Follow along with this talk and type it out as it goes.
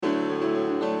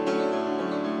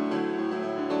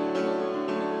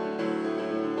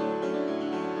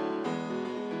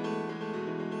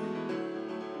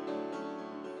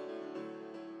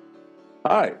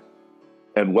Hi,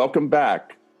 and welcome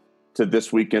back to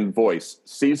This Week in Voice,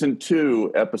 Season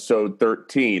 2, Episode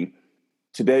 13.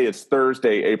 Today is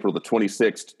Thursday, April the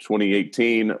 26th,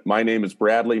 2018. My name is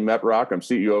Bradley Metrock. I'm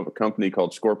CEO of a company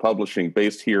called Score Publishing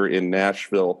based here in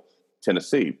Nashville,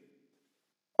 Tennessee.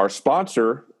 Our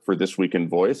sponsor for This Week in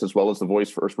Voice, as well as the Voice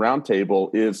First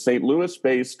Roundtable, is St.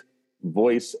 Louis-based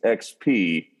Voice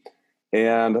XP.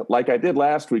 And like I did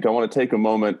last week, I want to take a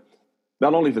moment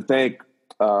not only to thank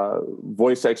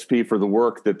Voice XP for the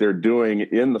work that they're doing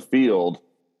in the field.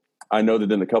 I know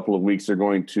that in a couple of weeks they're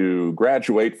going to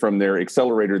graduate from their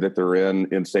accelerator that they're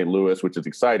in St. Louis, which is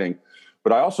exciting.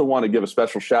 But I also want to give a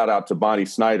special shout out to Bonnie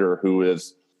Snyder, who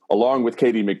is, along with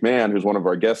Katie McMahon, who's one of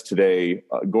our guests today,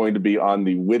 going to be on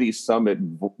the Witty Summit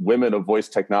Women of Voice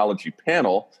Technology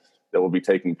panel that will be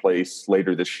taking place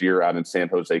later this year out in San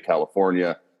Jose,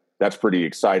 California. That's pretty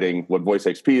exciting. What Voice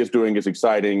XP is doing is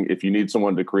exciting. If you need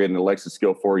someone to create an Alexa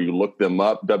skill for you, look them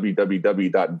up,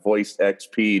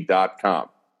 www.voicexp.com.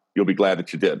 You'll be glad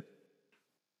that you did.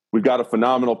 We've got a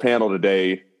phenomenal panel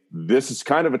today. This is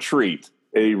kind of a treat,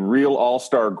 a real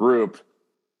all-star group.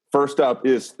 First up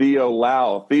is Theo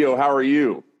Lau. Theo, how are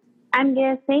you? I'm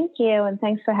good, thank you, and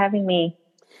thanks for having me.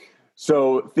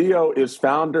 So Theo is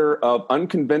founder of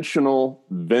Unconventional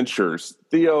Ventures.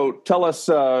 Theo, tell us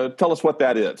what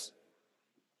that is.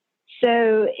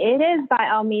 So it is by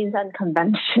all means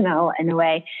unconventional in a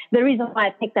way. The reason why I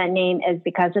picked that name is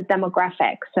because the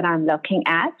demographics that I'm looking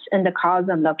at and the cause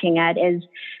I'm looking at is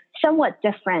somewhat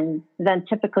different than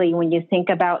typically when you think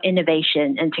about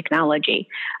innovation and technology.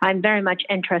 I'm very much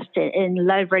interested in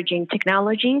leveraging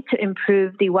technology to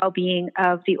improve the well-being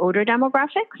of the older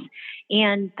demographics,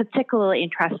 and particularly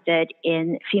interested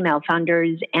in female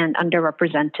founders and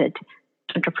underrepresented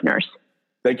entrepreneurs.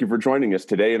 Thank you for joining us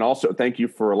today. And also thank you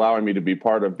for allowing me to be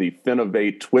part of the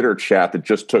Finovate Twitter chat that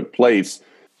just took place.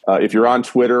 If you're on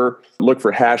Twitter, look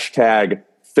for hashtag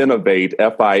Finovate,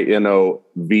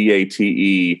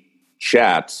 Finovate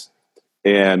chats,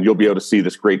 and you'll be able to see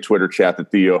this great Twitter chat that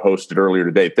Theo hosted earlier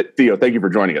today. Theo, thank you for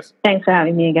joining us. Thanks for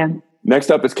having me again. Next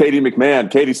up is Katie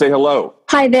McMahon. Katie, say hello.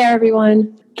 Hi there,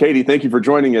 everyone. Katie, thank you for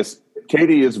joining us.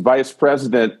 Katie is Vice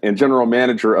President and General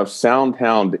Manager of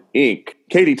SoundHound Inc.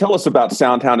 Katie, tell us about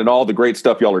SoundHound and all the great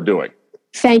stuff y'all are doing.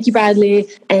 Thank you, Bradley,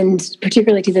 and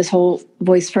particularly to this whole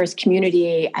Voice First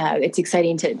community. It's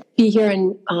exciting to be here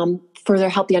and further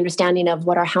help the understanding of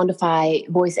what our Houndify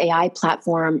Voice AI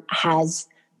platform has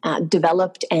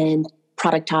developed and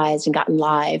productized and gotten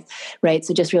live, right?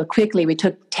 So just real quickly, we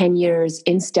took 10 years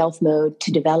in stealth mode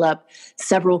to develop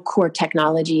several core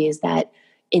technologies that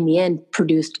in the end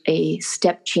produced a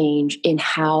step change in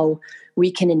how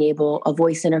we can enable a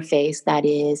voice interface that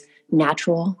is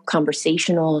natural,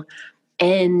 conversational,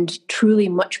 and truly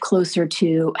much closer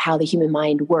to how the human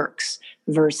mind works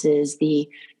versus the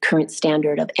current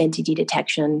standard of entity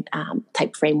detection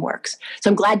type frameworks. So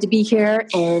I'm glad to be here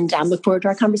and look forward to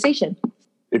our conversation.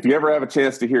 If you ever have a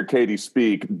chance to hear Katie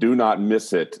speak, do not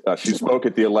miss it. She spoke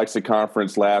at the Alexa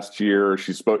conference last year.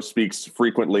 She speaks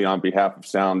frequently on behalf of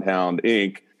SoundHound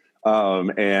Inc.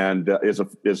 And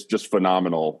is just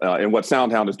phenomenal. And what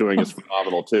SoundHound is doing is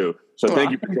phenomenal too. So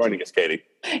thank you for joining us, Katie.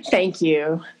 Thank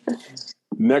you.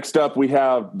 Next up, we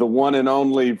have the one and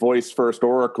only Voice First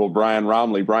Oracle, Brian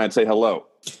Romley. Brian, say hello.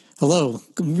 Hello.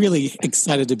 I'm really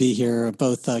excited to be here.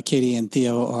 Both Katie and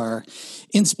Theo are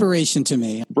inspiration to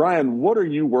me. Brian, what are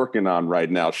you working on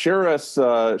right now? Share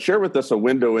with us a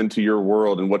window into your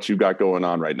world and what you got going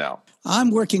on right now. I'm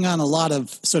working on a lot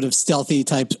of sort of stealthy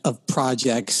types of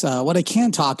projects. What I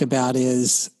can talk about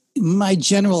is my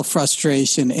general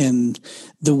frustration in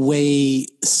the way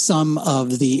some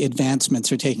of the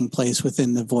advancements are taking place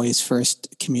within the Voice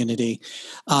First community.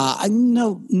 I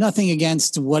know nothing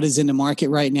against what is in the market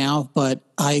right now, but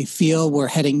I feel we're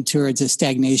heading towards a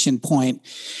stagnation point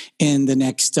in the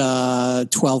next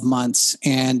 12 months,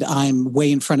 and I'm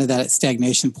way in front of that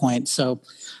stagnation point. So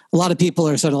a lot of people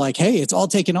are sort of like, hey, it's all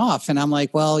taken off. And I'm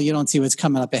like, well, you don't see what's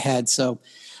coming up ahead. So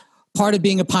part of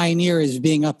being a pioneer is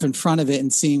being up in front of it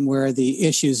and seeing where the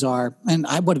issues are. And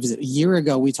what was it? A year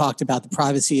ago, we talked about the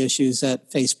privacy issues that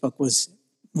Facebook was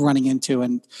running into,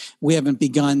 and we haven't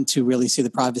begun to really see the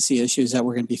privacy issues that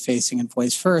we're going to be facing in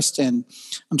Voice First. And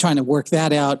I'm trying to work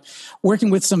that out, working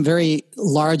with some very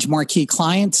large marquee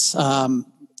clients,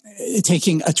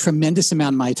 taking a tremendous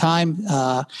amount of my time,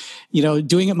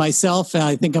 doing it myself. And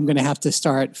I think I'm going to have to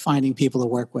start finding people to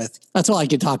work with. That's all I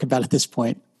can talk about at this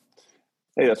point.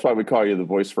 Hey, that's why we call you the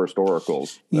Voice First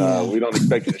Oracles. Yeah. We don't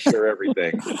expect you to share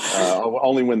everything,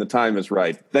 only when the time is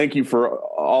right. Thank you for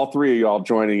all three of y'all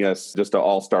joining us, just an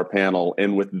all-star panel.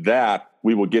 And with that,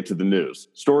 we will get to the news.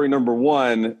 Story number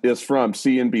one is from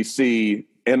CNBC.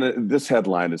 And this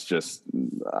headline is just,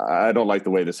 I don't like the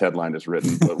way this headline is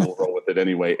written, but we'll roll with it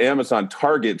anyway. Amazon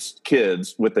targets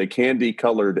kids with a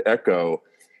candy-colored Echo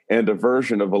and a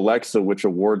version of Alexa which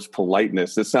awards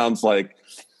politeness. This sounds like,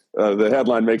 the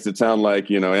headline makes it sound like,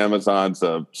 Amazon's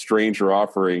a stranger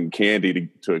offering candy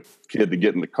to a kid to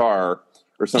get in the car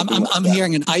or something. I'm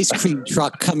hearing an ice cream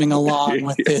truck coming along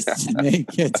with this to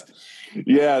make it.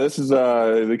 Yeah, this is,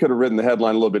 they could have written the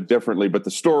headline a little bit differently, but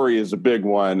the story is a big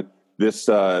one. This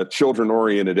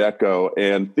children-oriented Echo.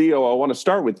 And Theo, I want to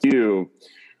start with you.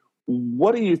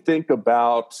 What do you think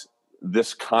about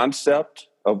this concept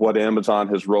of what Amazon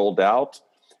has rolled out?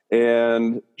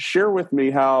 And share with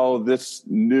me how this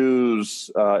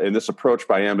news and this approach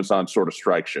by Amazon sort of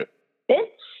strikes you. It's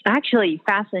actually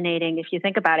fascinating if you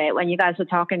think about it. When you guys were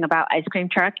talking about ice cream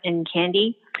truck and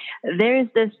candy, there's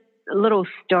this little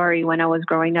story when I was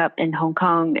growing up in Hong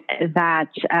Kong that,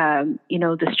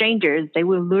 the strangers, they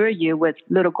will lure you with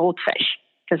little goldfish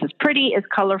because it's pretty, it's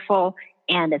colorful,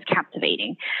 and it's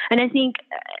captivating. And I think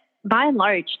by and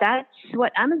large, that's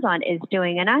what Amazon is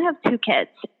doing. And I have 2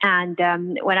 kids. And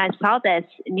when I saw this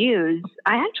news,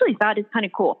 I actually thought it's kind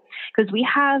of cool because we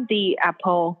have the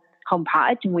Apple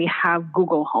HomePod and we have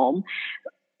Google Home,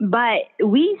 but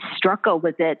we struggle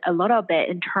with it a little bit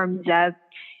in terms of,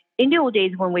 in the old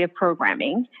days when we are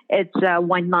programming, it's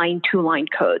 1-line, 2-line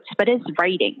codes, but it's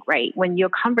writing, right? When you're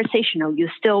conversational,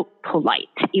 you're still polite,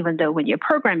 even though when you're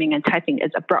programming and typing,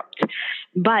 it's abrupt.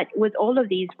 But with all of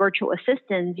these virtual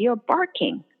assistants, you're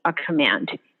barking a command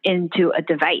into a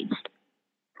device.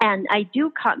 And I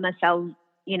do caught myself,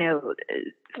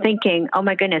 thinking, oh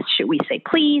my goodness, should we say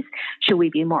please? Should we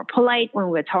be more polite when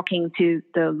we're talking to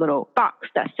the little box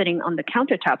that's sitting on the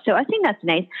countertop? So I think that's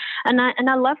nice. And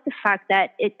I love the fact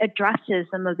that it addresses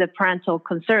some of the parental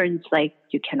concerns, like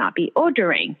you cannot be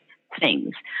ordering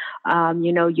things.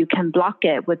 You can block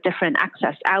it with different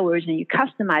access hours and you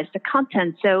customize the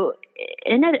content. So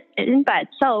in by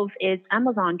itself, it's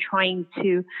Amazon trying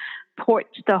to port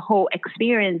the whole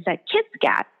experience that kids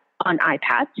get on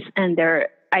iPads and their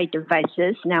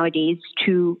iDevices nowadays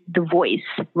to the voice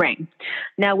ring.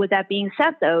 Now, with that being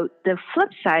said, though, the flip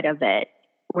side of it,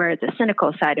 where the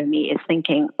cynical side of me is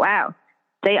thinking, wow,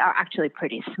 they are actually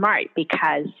pretty smart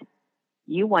because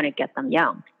you want to get them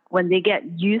young. When they get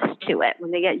used to it,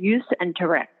 when they get used to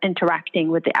interacting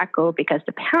with the Echo because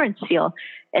the parents feel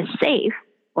it's safe,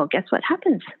 well, guess what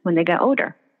happens when they get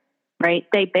older? Right?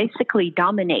 They basically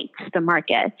dominate the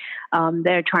market.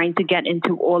 They're trying to get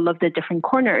into all of the different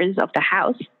corners of the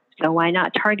house. So why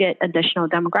not target additional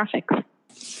demographics?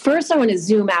 First, I want to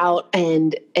zoom out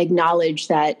and acknowledge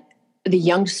that the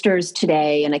youngsters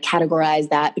today, and I categorize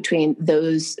that between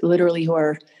those literally who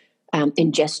are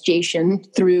in gestation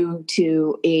through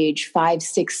to age 5,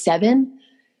 6, 7,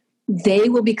 they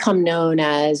will become known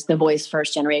as the voice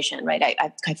first generation, right?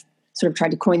 I've sort of tried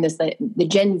to coin this, the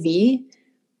Gen V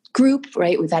group,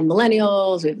 right? We've had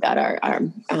millennials, we've got our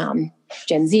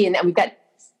Gen Z, and we've got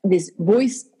this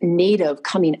voice native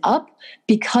coming up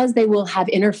because they will have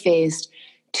interfaced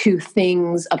to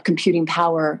things of computing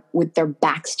power with their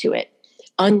backs to it.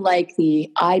 Unlike the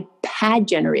iPad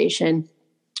generation,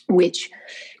 which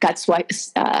got swept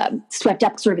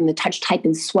up sort of in the touch, type,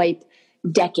 and swipe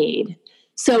decade.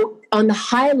 So on the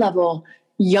high level,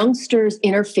 youngsters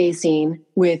interfacing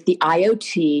with the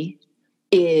IoT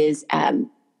is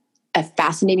a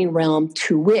fascinating realm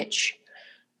to which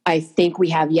I think we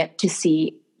have yet to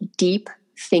see deep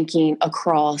thinking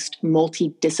across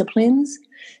multi-disciplines.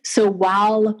 So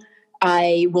while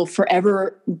I will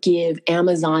forever give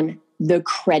Amazon the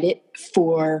credit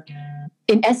for,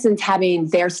 in essence, having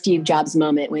their Steve Jobs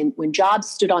moment, when Jobs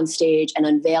stood on stage and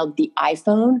unveiled the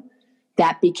iPhone,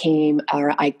 that became our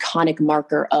iconic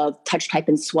marker of touch, type,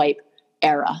 and swipe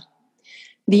era.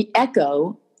 The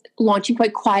Echo, launching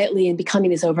quite quietly and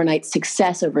becoming this overnight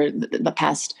success over the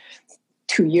past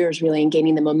 2 years, really, and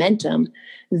gaining the momentum,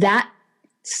 that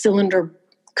cylinder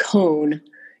cone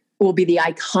will be the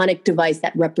iconic device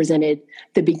that represented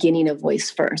the beginning of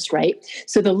voice first, right?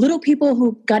 So the little people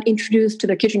who got introduced to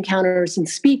their kitchen counters and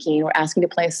speaking or asking to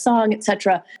play a song,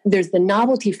 etc., there's the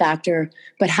novelty factor,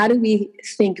 but how do we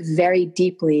think very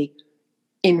deeply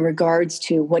in regards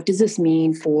to what does this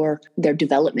mean for their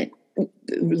development,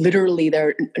 literally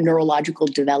their neurological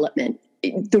development?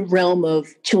 The realm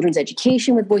of children's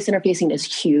education with voice interfacing is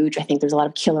huge. I think there's a lot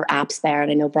of killer apps there,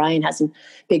 and I know Brian has some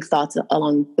big thoughts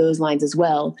along those lines as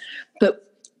well.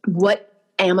 But what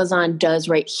Amazon does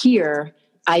right here,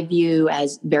 I view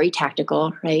as very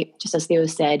tactical, right? Just as Theo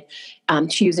said,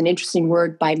 to use an interesting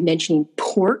word by mentioning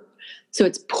port. So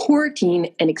it's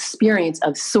porting an experience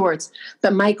of sorts.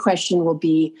 But my question will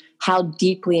be, how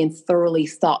deeply and thoroughly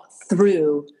thought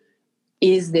through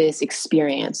is this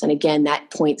experience? And again, that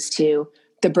points to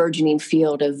the burgeoning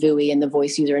field of VUI and the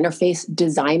voice user interface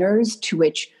designers, to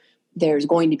which there's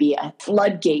going to be a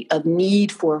floodgate of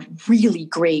need for really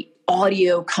great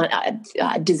audio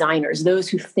designers, those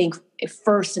who think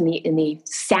first in the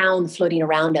sound floating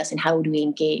around us and how do we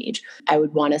engage. I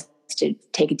would want us to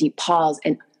take a deep pause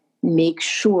and make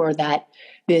sure that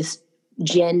this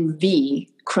Gen V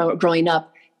growing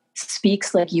up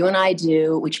speaks like you and I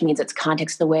do, which means it's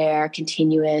context aware,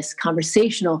 continuous,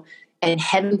 conversational, and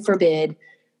heaven forbid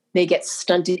they get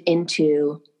stunted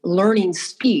into learning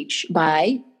speech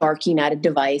by barking at a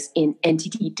device in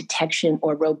entity detection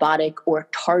or robotic or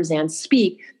Tarzan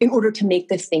speak in order to make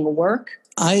this thing work.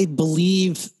 I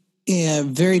believe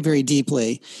very, very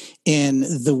deeply in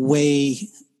the way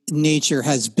nature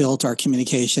has built our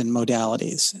communication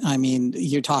modalities. I mean,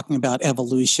 you're talking about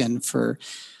evolution for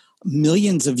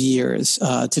millions of years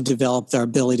to develop their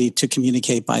ability to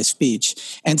communicate by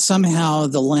speech. And somehow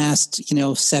the last,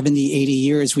 70, 80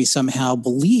 years, we somehow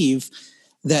believe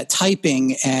that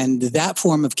typing and that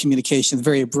form of communication,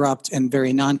 very abrupt and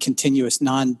very non-continuous,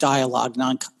 non-dialogue,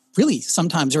 really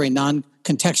sometimes very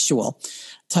non-contextual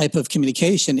type of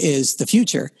communication is the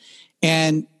future.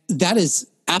 And that is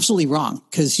absolutely wrong,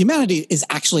 because humanity is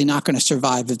actually not going to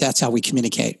survive if that's how we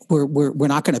communicate. We're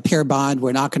not going to pair bond.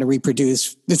 We're not going to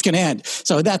reproduce. It's going to end.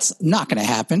 So that's not going to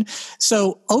happen.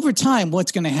 So over time,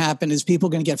 what's going to happen is people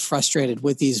are going to get frustrated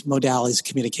with these modalities of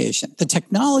communication. The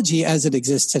technology as it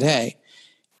exists today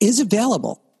is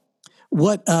available.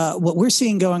 What we're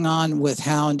seeing going on with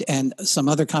Hound and some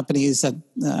other companies that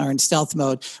are in stealth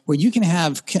mode, where you can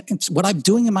have what I'm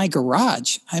doing in my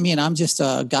garage. I mean, I'm just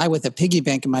a guy with a piggy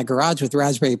bank in my garage with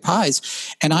Raspberry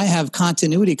Pis, and I have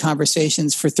continuity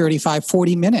conversations for 35,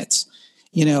 40 minutes,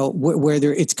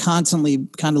 where it's constantly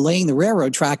kind of laying the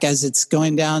railroad track as it's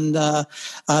going down the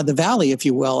valley, if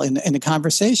you will, in a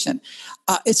conversation.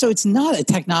 So it's not a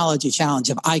technology challenge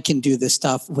if I can do this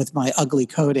stuff with my ugly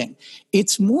coding.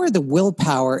 It's more the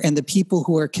willpower and the people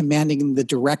who are commanding the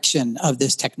direction of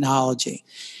this technology.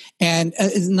 And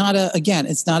it's not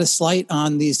a slight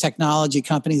on these technology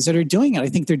companies that are doing it. I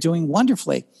think they're doing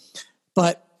wonderfully.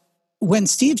 But when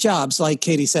Steve Jobs, like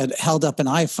Katie said, held up an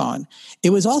iPhone,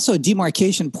 it was also a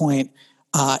demarcation point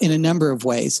in a number of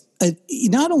ways.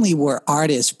 Not only were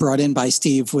artists brought in by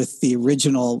Steve with the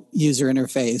original user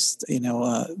interface,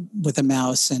 with a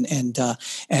mouse and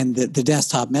the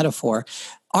desktop metaphor,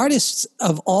 artists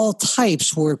of all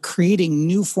types were creating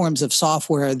new forms of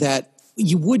software that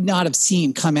you would not have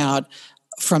seen come out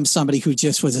from somebody who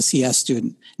just was a CS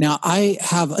student. Now, I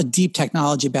have a deep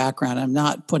technology background. I'm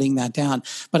not putting that down,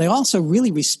 but I also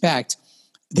really respect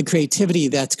the creativity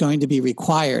that's going to be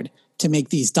required to make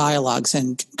these dialogues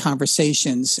and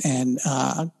conversations and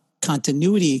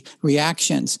continuity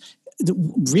reactions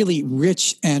really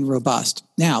rich and robust.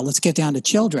 Now, let's get down to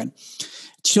children.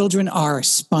 Children are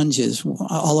sponges.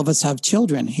 All of us have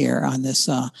children here on this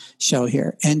show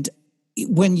here. And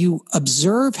when you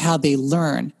observe how they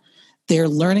learn, they're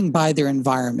learning by their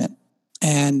environment.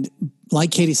 And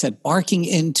like Katie said, barking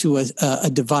into a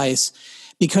device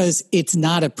because it's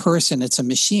not a person, it's a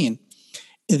machine.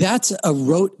 That's a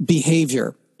rote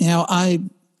behavior. Now, I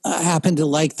happen to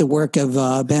like the work of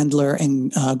Bandler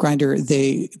and Grinder.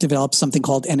 They developed something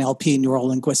called NLP, Neuro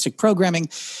Linguistic Programming.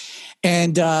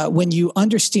 And when you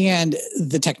understand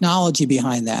the technology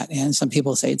behind that, and some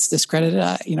people say it's discredited,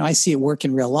 I see it work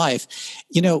in real life.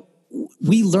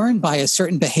 We learn by a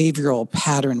certain behavioral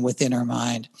pattern within our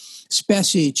mind,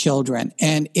 especially children.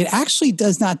 And it actually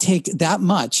does not take that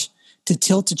much to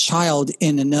tilt a child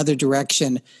in another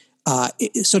direction,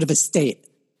 sort of a state.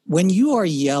 When you are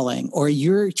yelling or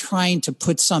you're trying to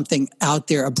put something out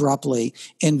there abruptly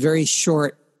in very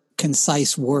short,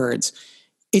 concise words,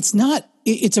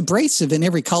 it's abrasive in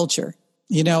every culture,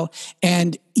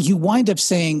 and you wind up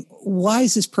saying, why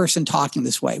is this person talking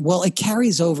this way? Well, it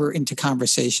carries over into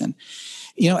conversation.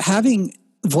 Having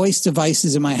voice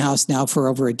devices in my house now for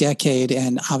over a decade,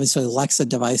 and obviously Alexa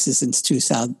devices since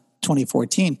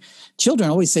 2014, children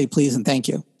always say please and thank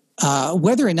you.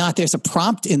 Whether or not there's a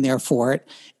prompt in there for it,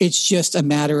 it's just a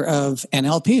matter of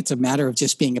NLP. It's a matter of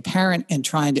just being a parent and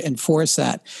trying to enforce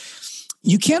that.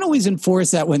 You can't always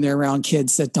enforce that when they're around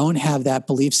kids that don't have that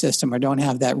belief system or don't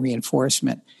have that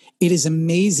reinforcement. It is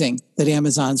amazing that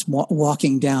Amazon's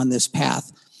walking down this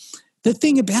path. The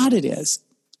thing about it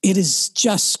is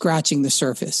just scratching the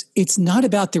surface. It's not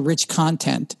about the rich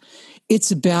content. It's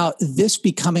about this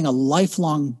becoming a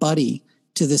lifelong buddy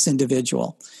to this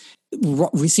individual.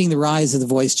 we're seeing the rise of the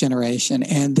voice generation,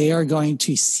 and they are going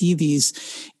to see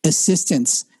these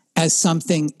assistants as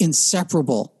something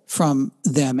inseparable from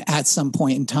them at some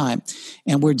point in time.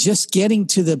 And we're just getting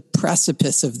to the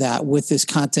precipice of that with this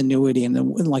continuity.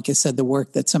 And like I said, the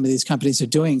work that some of these companies are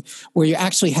doing, where you're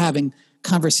actually having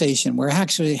conversation, we're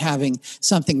actually having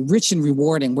something rich and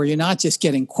rewarding, where you're not just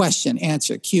getting question,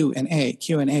 answer,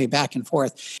 Q&A, back and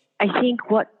forth. I think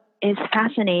what is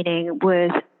fascinating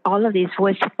with all of these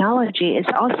voice technology is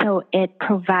also it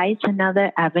provides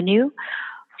another avenue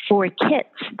for kids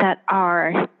that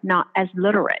are not as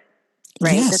literate,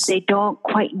 right? Yes. That they don't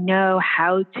quite know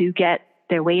how to get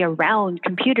their way around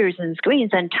computers and screens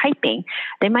and typing.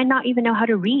 They might not even know how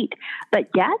to read, but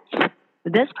yet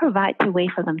this provides a way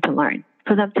for them to learn,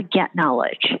 for them to get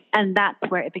knowledge. And that's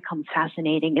where it becomes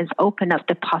fascinating, is open up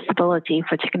the possibility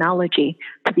for technology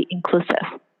to be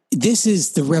inclusive. This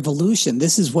is the revolution.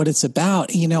 This is what it's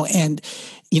about, and,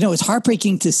 it's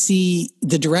heartbreaking to see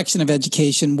the direction of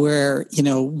education where,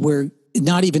 we're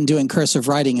not even doing cursive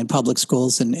writing in public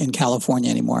schools in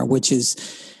California anymore, which is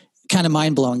kind of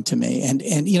mind-blowing to me. And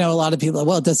a lot of people,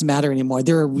 well, it doesn't matter anymore.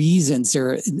 There are reasons,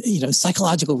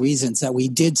 psychological reasons that we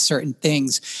did certain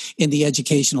things in the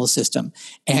educational system.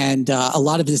 And a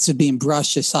lot of this is being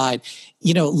brushed aside.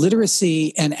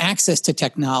 Literacy and access to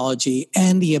technology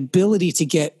and the ability to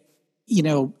get,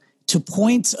 to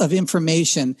points of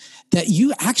information that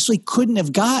you actually couldn't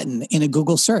have gotten in a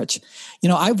Google search.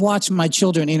 I've watched my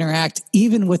children interact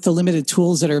even with the limited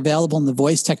tools that are available in the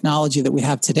voice technology that we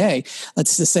have today.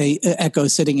 Let's just say Echo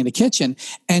sitting in the kitchen,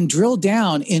 and drill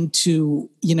down into,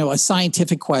 a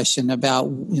scientific question about,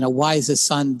 why is the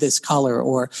sun this color,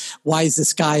 or why is the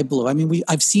sky blue? I mean,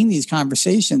 I've seen these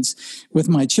conversations with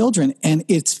my children, and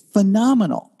it's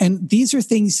phenomenal. And these are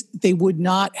things they would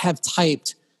not have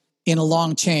typed in a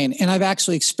long chain. And I've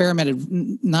actually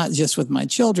experimented, not just with my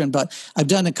children, but I've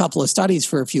done a couple of studies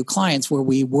for a few clients where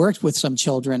we worked with some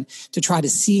children to try to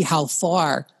see how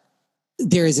far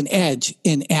there is an edge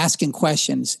in asking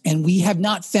questions. And we have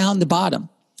not found the bottom.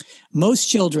 Most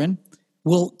children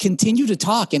will continue to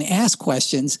talk and ask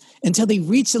questions until they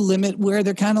reach a limit where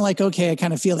they're kind of like, okay, I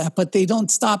kind of feel that, but they don't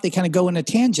stop. They kind of go in a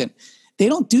tangent. They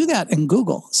don't do that in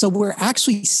Google. So we're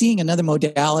actually seeing another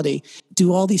modality.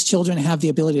 Do all these children have the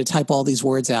ability to type all these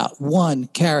words out, one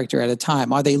character at a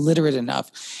time? Are they literate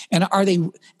enough? And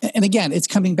again, it's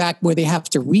coming back where they have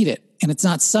to read it, and it's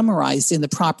not summarized in the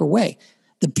proper way.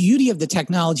 The beauty of the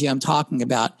technology I'm talking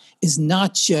about is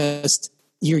not just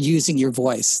you're using your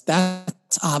voice.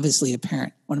 That's obviously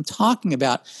apparent. What I'm talking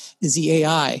about is the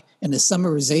AI and the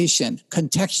summarization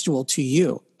contextual to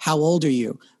you. How old are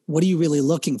you? What are you really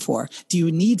looking for? Do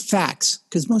you need facts?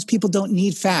 Because most people don't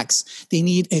need facts. They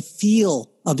need a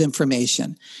feel of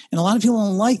information. And a lot of people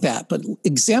don't like that, but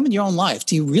examine your own life.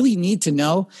 Do you really need to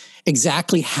know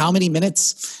exactly how many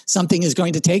minutes something is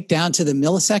going to take down to the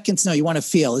milliseconds? No, you want to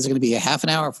feel. Is it going to be a half an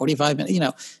hour, 45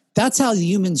 minutes? That's how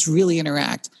humans really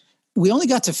interact. We only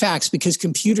got to facts because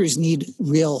computers need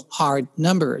real hard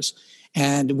numbers.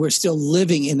 And we're still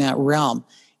living in that realm.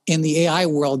 In the AI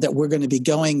world that we're going to be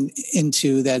going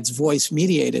into that's voice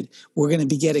mediated, we're going to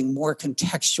be getting more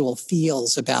contextual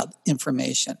feels about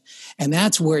information. And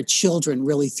that's where children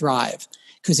really thrive,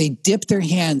 because they dip their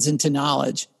hands into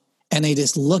knowledge and they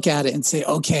just look at it and say,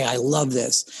 okay, I love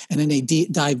this. And then they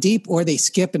dive deep, or they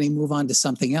skip and they move on to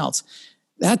something else.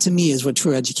 That to me is what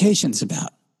true education is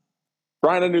about.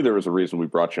 Brian, I knew there was a reason we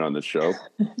brought you on this show.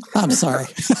 I'm sorry.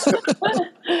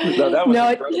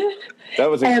 That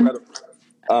was incredible.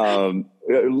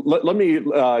 Let me,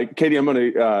 Katie, I'm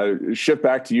going to shift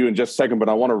back to you in just a second, but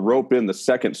I want to rope in the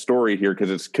second story here because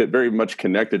it's very much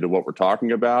connected to what we're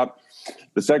talking about.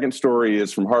 The second story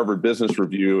is from Harvard Business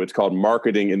Review. It's called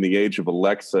Marketing in the Age of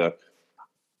Alexa.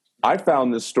 I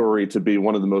found this story to be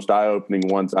one of the most eye-opening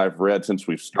ones I've read since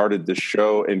we've started this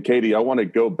show. And Katie, I want to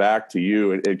go back to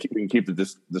you and keep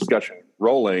the discussion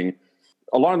rolling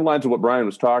along the lines of what Brian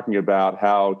was talking about,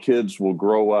 how kids will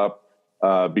grow up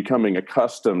becoming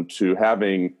accustomed to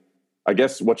having, I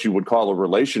guess, what you would call a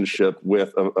relationship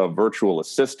with a virtual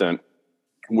assistant,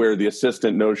 where the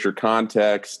assistant knows your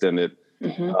context and it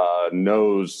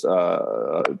knows to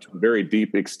a very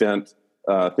deep extent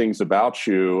things about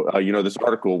you. This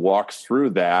article walks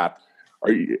through that.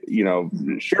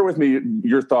 Share with me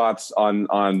your thoughts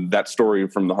on that story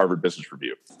from the Harvard Business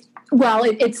Review. Well,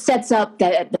 it sets up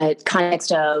that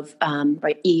context of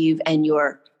Eve and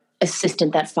your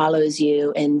assistant that follows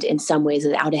you and in some ways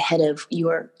is out ahead of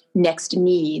your next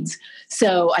needs.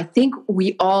 So I think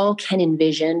we all can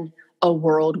envision a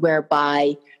world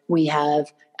whereby we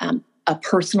have a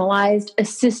personalized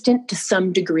assistant to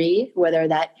some degree, whether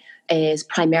that is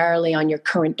primarily on your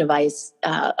current device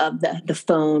of the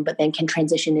phone, but then can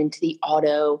transition into the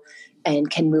auto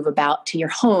and can move about to your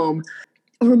home.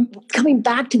 We're coming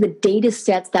back to the data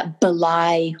sets that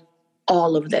belie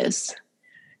all of this.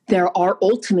 There are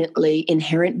ultimately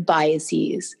inherent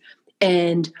biases.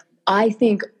 And I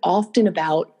think often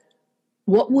about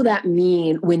what will that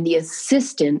mean when the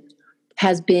assistant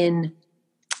has been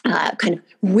kind of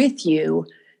with you.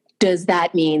 Does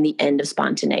that mean the end of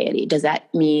spontaneity? Does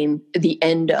that mean the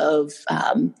end of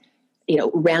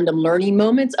random learning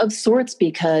moments of sorts,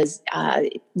 because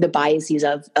the biases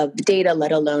of the data,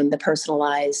 let alone the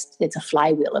personalized, it's a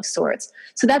flywheel of sorts.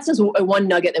 So that's just one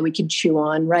nugget that we could chew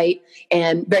on, right?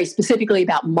 And very specifically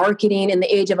about marketing in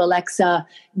the age of Alexa,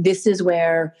 this is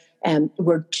where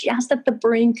we're just at the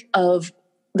brink of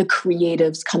the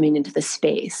creatives coming into the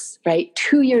space, right?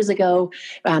 2 years ago,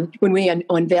 when we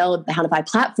unveiled the Houndify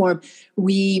platform,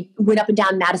 we went up and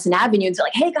down Madison Avenue and said,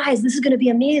 like, hey guys, this is going to be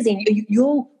amazing.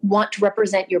 You'll want to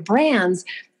represent your brands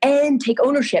and take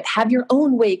ownership, have your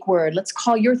own wake word. Let's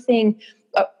call your thing,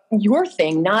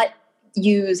 not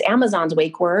use Amazon's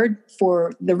wake word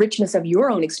for the richness of your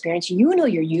own experience. You know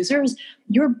your users,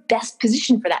 you're best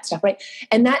positioned for that stuff, right?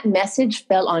 And that message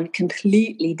fell on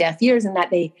completely deaf ears, in that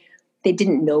they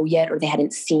didn't know yet, or they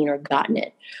hadn't seen or gotten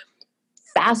it.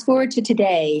 Fast forward to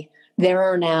today, there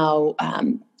are now,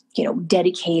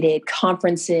 dedicated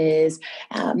conferences,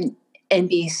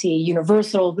 NBC,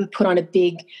 Universal put on a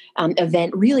big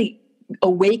event, really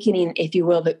awakening, if you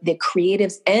will, the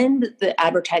creatives and the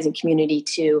advertising community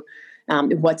to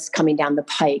what's coming down the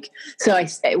pike. So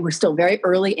we're still very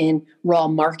early in raw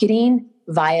marketing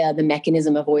via the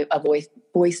mechanism of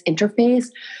voice interface,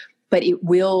 but it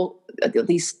will, at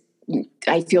least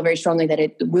I feel very strongly that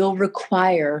it will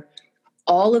require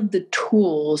all of the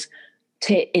tools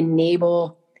to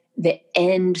enable the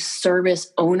end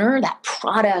service owner, that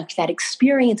product, that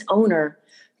experience owner,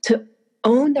 to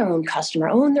own their own customer,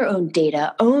 own their own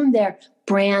data, own their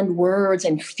brand words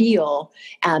and feel.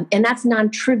 And that's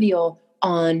non-trivial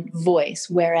on voice.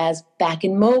 Whereas back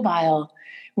in mobile,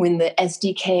 when the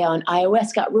SDK on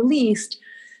iOS got released,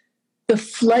 the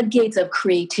floodgates of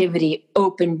creativity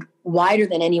opened wider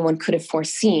than anyone could have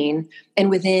foreseen. And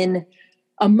within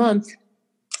a month,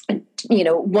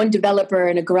 one developer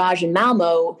in a garage in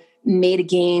Malmo made a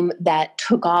game that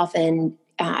took off, and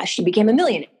she became a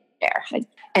millionaire.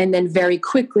 And then very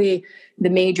quickly, the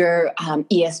major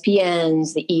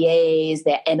ESPNs, the EAs,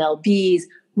 the MLBs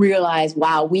realized,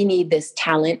 wow, we need this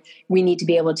talent. We need to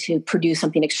be able to produce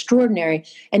something extraordinary.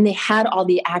 And they had all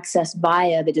the access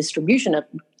via the distribution of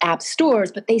app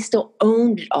stores, but they still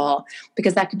owned it all,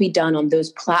 because that could be done on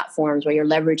those platforms where you're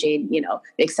leveraging,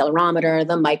 the accelerometer,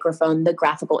 the microphone, the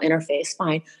graphical interface.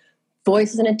 Fine.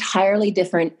 Voice is an entirely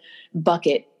different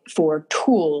bucket for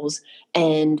tools,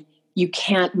 and you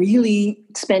can't really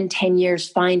spend 10 years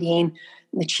finding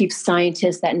the chief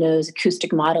scientist that knows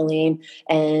acoustic modeling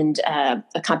and a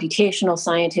computational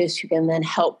scientist who can then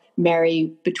help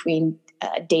marry between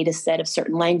a data set of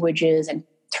certain languages and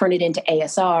turn it into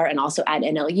ASR and also add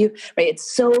NLU, right? It's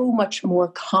so much more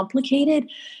complicated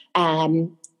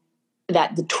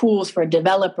that the tools for a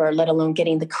developer, let alone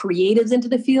getting the creatives into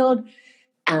the field,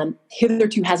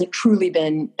 hitherto hasn't truly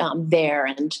been there.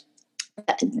 And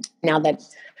now that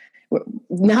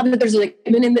there's a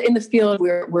commitment in the field,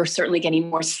 we're certainly getting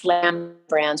more slam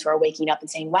brands who are waking up and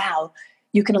saying, wow,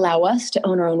 you can allow us to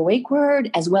own our own wake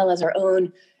word as well as our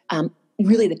own,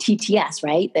 really the TTS,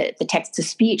 right? The text to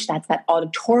speech, that's that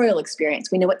auditorial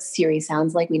experience. We know what Siri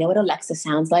sounds like. We know what Alexa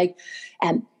sounds like.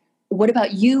 And what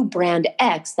about you, brand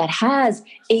X, that has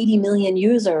 80 million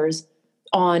users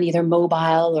on either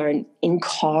mobile or in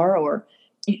car? Or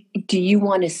do you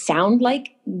want to sound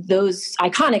like those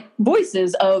iconic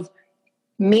voices of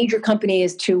major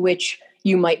companies to which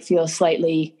you might feel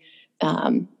slightly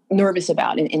nervous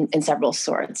about in several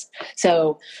sorts?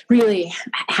 So really,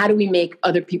 how do we make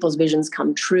other people's visions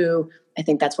come true? I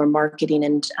think that's where marketing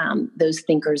and those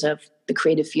thinkers of the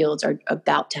creative fields are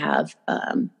about to have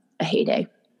a heyday.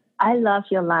 I love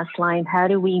your last line. How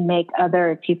do we make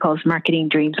other people's marketing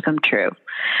dreams come true?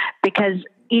 Because,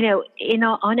 in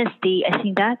all honesty, I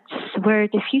think that's where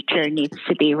the future needs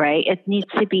to be, right? It needs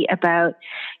to be about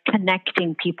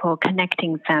connecting people,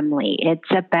 connecting family. It's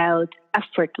about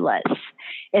effortless.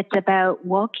 It's about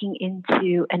walking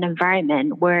into an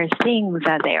environment where things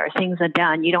are there, things are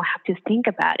done. You don't have to think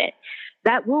about it.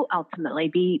 That will ultimately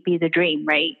be the dream,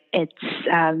 right? It's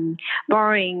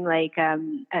borrowing like a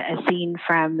scene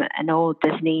from an old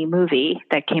Disney movie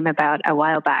that came about a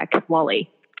while back, WALL-E.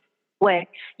 where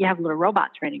you have little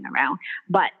robots running around.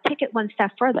 But take it one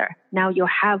step further. Now you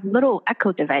have little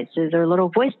echo devices or little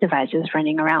voice devices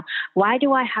running around. Why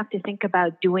do I have to think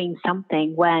about doing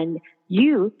something when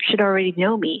you should already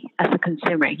know me as a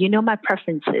consumer? You know my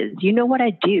preferences. You know what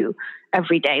I do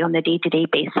every day on a day-to-day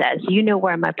basis. You know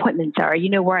where my appointments are. You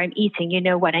know where I'm eating. You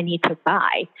know what I need to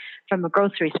buy from a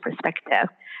groceries perspective,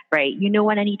 right? You know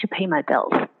when I need to pay my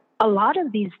bills. A lot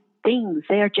of these things,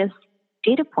 they are just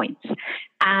data points.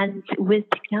 And with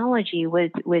technology,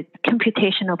 with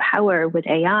computational power, with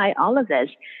AI, all of this,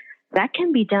 that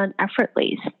can be done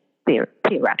effortlessly,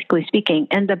 theoretically speaking,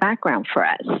 in the background for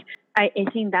us. I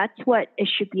think that's what it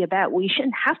should be about. We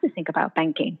shouldn't have to think about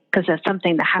banking because that's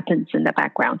something that happens in the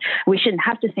background. We shouldn't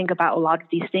have to think about a lot of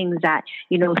these things that,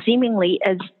 seemingly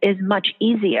is much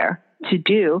easier to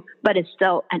do, but it's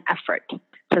still an effort.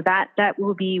 So that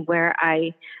will be where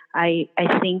I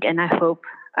think and I hope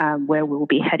where we'll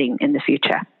be heading in the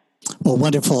future. Well,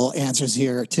 wonderful answers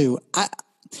here too.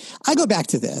 I go back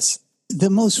to this. The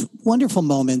most wonderful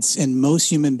moments in most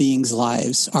human beings'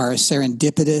 lives are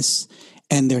serendipitous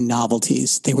and they're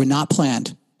novelties. They were not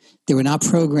planned. They were not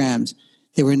programmed.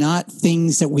 They were not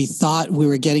things that we thought we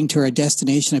were getting to our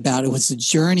destination about. It was the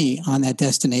journey on that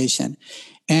destination.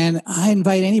 And I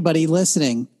invite anybody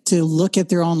listening to look at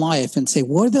their own life and say,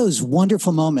 what are those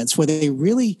wonderful moments? Were they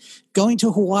really going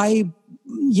to Hawaii?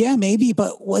 Yeah, maybe,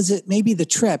 but was it maybe the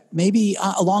trip? Maybe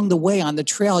along the way on the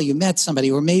trail you met somebody,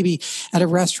 or maybe at a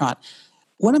restaurant.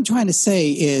 What I'm trying to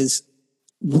say is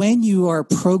when you are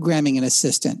programming an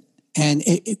assistant, and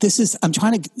I'm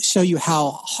trying to show you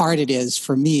how hard it is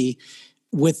for me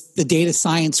with the data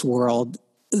science world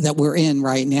that we're in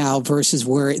right now versus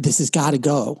where this has got to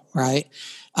go, right?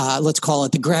 Let's call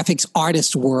it the graphics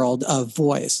artist world of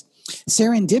voice.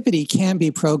 Serendipity can be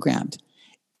programmed.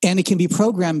 And it can be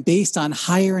programmed based on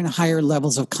higher and higher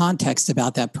levels of context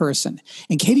about that person.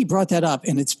 And Katie brought that up,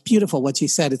 and it's beautiful what she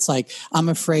said. It's like, I'm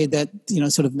afraid that,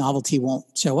 sort of novelty won't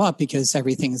show up because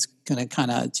everything is going to kind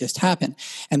of just happen.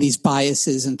 And these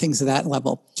biases and things of that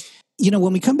level.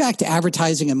 When we come back to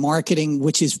advertising and marketing,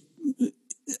 which is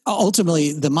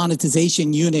ultimately the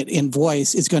monetization unit in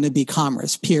voice is going to be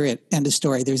commerce, period, end of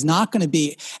story. There's not going to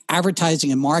be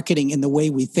advertising and marketing in the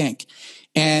way we think.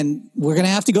 And we're going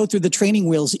to have to go through the training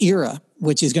wheels era,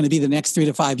 which is going to be the next 3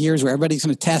 to 5 years where everybody's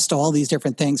going to test all these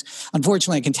different things.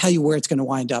 Unfortunately, I can tell you where it's going to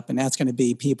wind up, and that's going to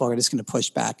be people are just going to push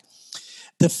back.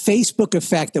 The Facebook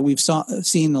effect that we've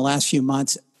seen in the last few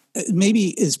months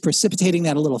maybe is precipitating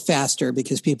that a little faster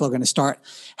because people are going to start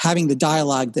having the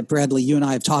dialogue that Bradley, you and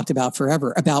I have talked about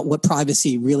forever about what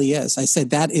privacy really is. I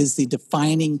said that is the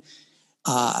defining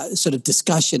sort of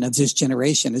discussion of this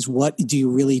generation is what do you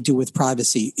really do with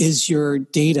privacy? Is your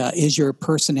data, is your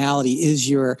personality, is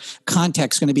your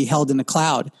context going to be held in the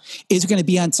cloud? Is it going to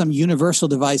be on some universal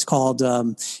device called,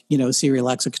 Siri,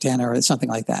 Alexa, Cortana, or something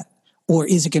like that? Or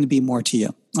is it going to be more to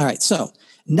you? All right. So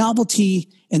novelty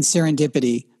and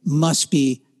serendipity must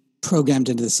be programmed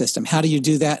into the system. How do you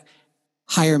do that?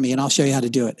 Hire me and I'll show you how to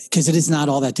do it because it is not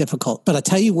all that difficult. But I'll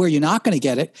tell you where you're not going to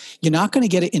get it. You're not going to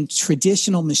get it in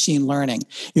traditional machine learning.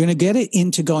 You're going to get it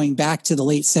into going back to the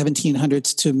late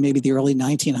 1700s to maybe the early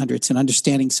 1900s and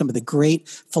understanding some of the great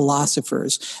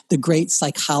philosophers, the great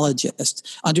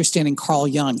psychologists, understanding Carl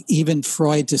Jung, even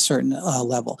Freud to a certain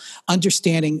level,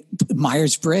 understanding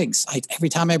Myers-Briggs. Every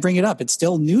time I bring it up, it's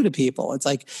still new to people. It's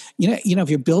like, if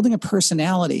you're building a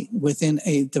personality within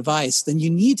a device, then you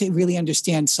need to really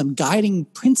understand some guiding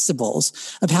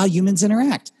principles of how humans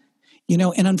interact,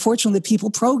 and unfortunately the people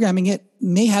programming it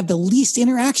may have the least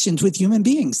interactions with human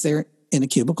beings. They're in a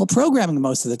cubicle programming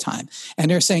most of the time. And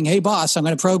they're saying, hey boss, I'm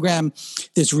going to program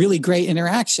this really great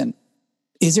interaction.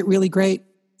 Is it really great?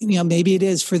 Maybe it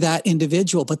is for that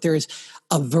individual, but there's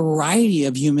a variety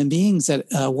of human beings that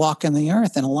walk on the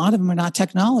earth. And a lot of them are not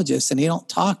technologists and they don't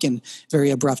talk in very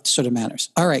abrupt sort of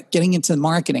manners. All right. Getting into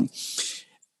marketing,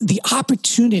 the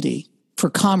opportunity for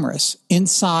commerce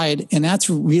inside, and that's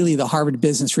really the Harvard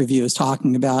Business Review is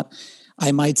talking about.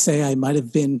 I might say I might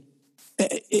have been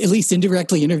at least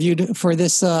indirectly interviewed for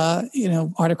this,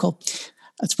 article.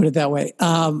 Let's put it that way.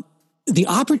 The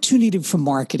opportunity for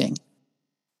marketing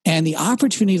and the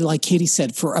opportunity, like Katie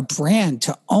said, for a brand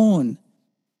to own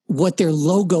what their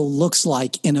logo looks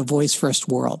like in a voice-first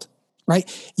world, right?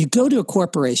 You go to a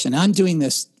corporation. I'm doing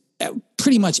this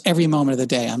pretty much every moment of the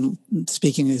day. I'm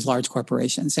speaking to these large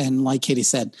corporations. And like Katie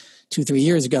said, 2-3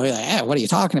 years ago, like, hey, what are you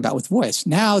talking about with voice?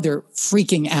 Now they're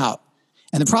freaking out.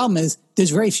 And the problem is there's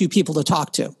very few people to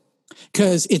talk to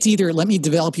because it's either let me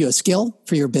develop you a skill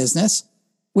for your business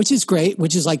which is great,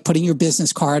 which is like putting your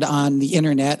business card on the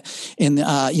internet in,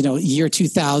 year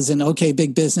 2000. Okay,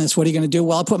 big business. What are you going to do?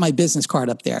 Well, I'll put my business card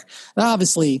up there. That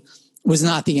obviously was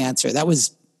not the answer. That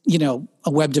was, a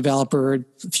web developer,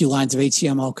 a few lines of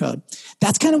HTML code.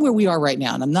 That's kind of where we are right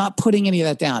now. And I'm not putting any of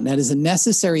that down. That is a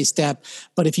necessary step.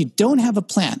 But if you don't have a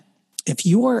plan, if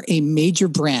you are a major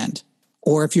brand,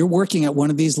 or if you're working at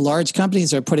one of these large companies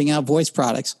that are putting out voice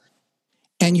products,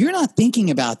 and you're not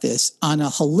thinking about this on a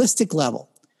holistic level,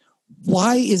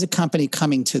 why is a company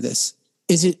coming to this?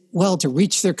 Is it, to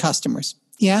reach their customers?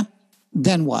 Yeah.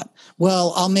 Then what?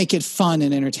 Well, I'll make it fun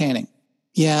and entertaining.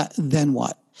 Yeah. Then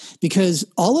what? Because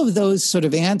all of those sort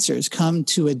of answers come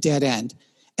to a dead end,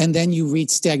 and then you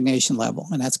reach stagnation level.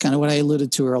 And that's kind of what I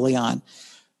alluded to early on.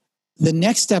 The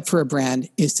next step for a brand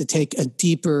is to take a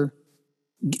deeper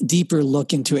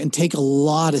look into it and take a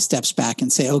lot of steps back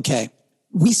and say, okay,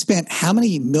 we spent how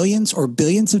many millions or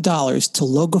billions of dollars to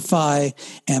logify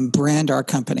and brand our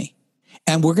company.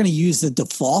 And we're going to use the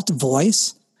default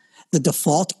voice, the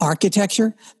default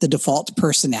architecture, the default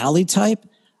personality type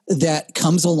that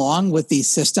comes along with these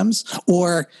systems.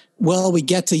 Or, we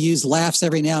get to use laughs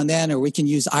every now and then, or we can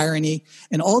use irony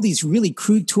and all these really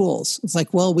crude tools. It's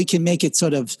like, we can make it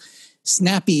sort of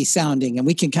snappy sounding, and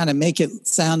we can kind of make it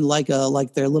sound like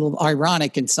they're a little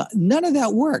ironic and so. None of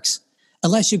that works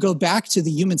unless you go back to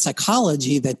the human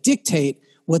psychology that dictate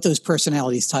what those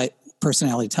personality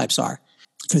types are.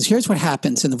 Because here's what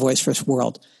happens in the voice first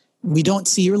world. We don't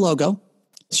see your logo.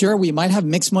 Sure, we might have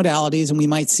mixed modalities and we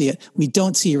might see it. We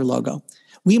don't see your logo.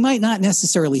 We might not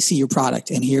necessarily see your product.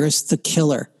 And here's the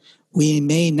killer. We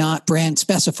may not brand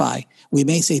specify. We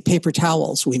may say paper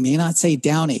towels. We may not say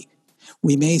Downy.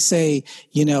 We may say,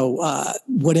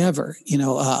 whatever,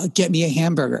 get me a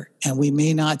hamburger. And we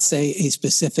may not say a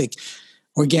specific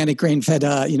organic grain-fed,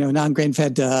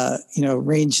 non-grain-fed,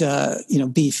 range,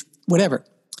 beef, whatever.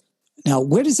 Now,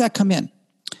 where does that come in?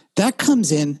 That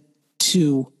comes in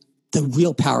to the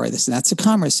real power of this, and that's a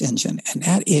commerce engine. And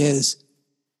that is,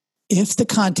 if the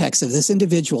context of this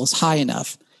individual is high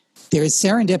enough, there is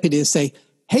serendipity to say,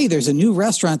 hey, there's a new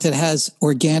restaurant that has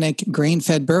organic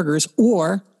grain-fed burgers,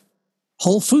 or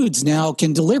Whole Foods now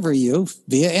can deliver you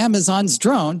via Amazon's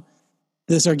drone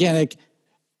this organic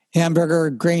hamburger,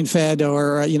 grain-fed,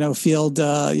 or field,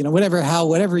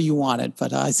 whatever you want it.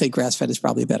 But I say grass-fed is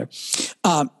probably better.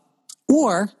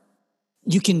 Or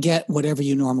you can get whatever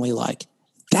you normally like.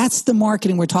 That's the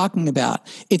marketing we're talking about.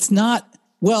 It's not,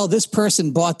 this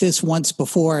person bought this once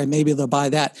before and maybe they'll buy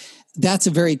that. That's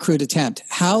a very crude attempt.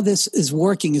 How this is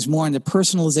working is more on the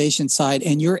personalization side,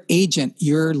 and your agent,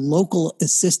 your local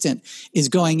assistant, is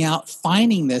going out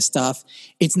finding this stuff.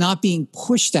 It's not being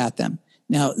pushed at them.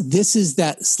 Now, this is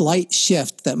that slight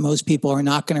shift that most people are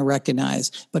not going to recognize,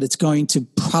 but it's going to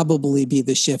probably be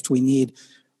the shift we need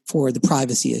for the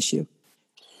privacy issue.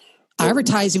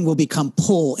 Advertising will become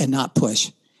pull and not push.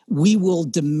 We will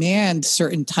demand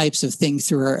certain types of things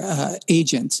through our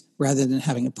agents rather than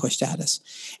having it pushed at us.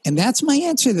 And that's my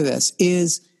answer to this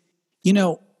is,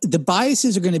 the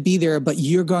biases are going to be there, but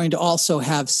you're going to also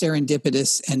have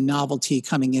serendipitous and novelty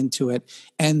coming into it.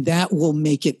 And that will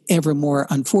make it ever more,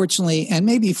 unfortunately, and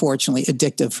maybe fortunately,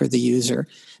 addictive for the user,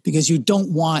 because you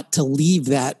don't want to leave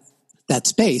that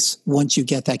space once you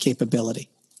get that capability.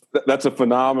 That's a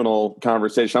phenomenal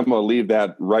conversation. I'm going to leave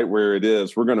that right where it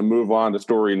is. We're going to move on to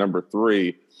story number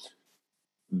 3.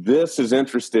 This is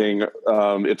interesting.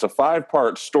 It's a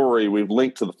 5-part story. We've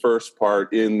linked to the first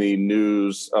part in the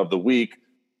news of the week.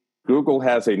 Google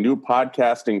has a new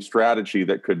podcasting strategy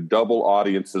that could double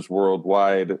audiences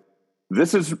worldwide.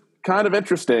 This is kind of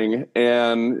interesting.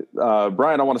 And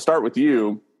Brian, I want to start with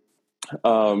you.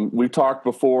 We've talked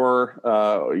before,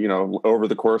 over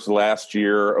the course of last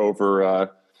year,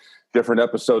 over different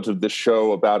episodes of this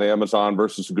show about Amazon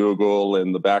versus Google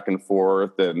and the back and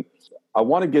forth. And I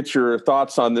want to get your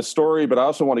thoughts on this story, but I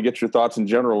also want to get your thoughts in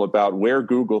general about where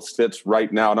Google sits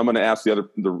right now. And I'm going to ask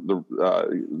the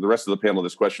rest of the panel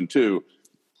this question too.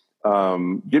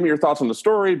 Give me your thoughts on the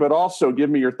story, but also give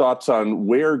me your thoughts on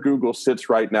where Google sits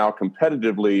right now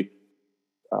competitively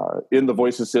in the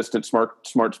voice assistant,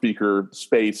 smart speaker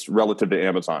space relative to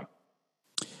Amazon.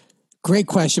 Great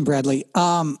question, Bradley.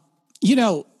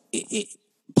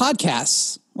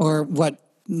 Podcasts, or what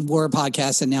were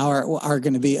podcasts and now are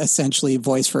going to be essentially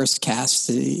voice first casts,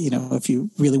 if you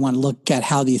really want to look at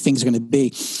how these things are going to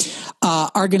be,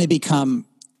 are going to become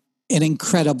an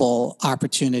incredible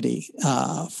opportunity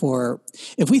for,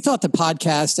 if we thought the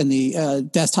podcast and the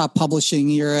desktop publishing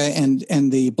era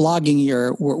and the blogging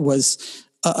era was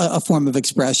a form of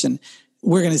expression,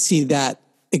 we're going to see that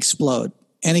explode.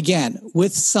 And again,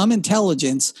 with some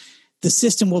intelligence, the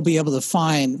system will be able to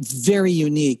find very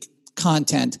unique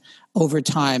content over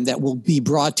time that will be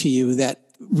brought to you that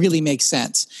really makes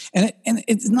sense. And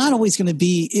it's not always going to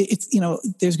be,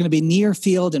 there's going to be near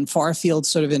field and far field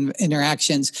sort of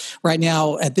interactions. Right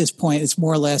now, at this point, it's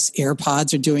more or less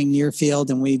AirPods are doing near field,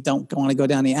 and we don't want to go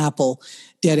down the Apple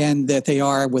dead end that they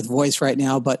are with voice right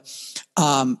now. But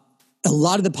a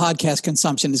lot of the podcast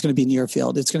consumption is going to be near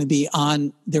field. It's going to be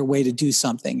on their way to do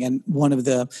something. And one of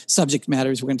the subject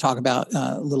matters we're going to talk about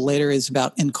a little later is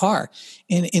about in-car.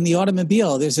 In the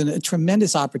automobile, there's a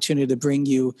tremendous opportunity to bring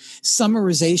you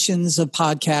summarizations of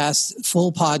podcasts,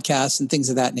 full podcasts, and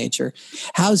things of that nature.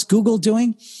 How's Google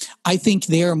doing? I think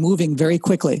they are moving very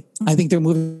quickly. I think they're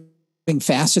moving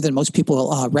faster than most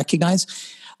people recognize.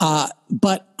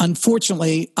 But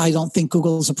unfortunately, I don't think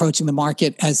Google's approaching the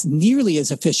market as nearly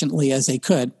as efficiently as they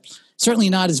could. Certainly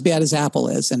not as bad as Apple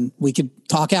is. And we could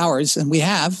talk hours, and we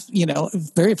have,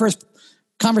 very first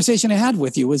conversation I had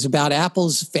with you was about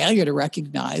Apple's failure to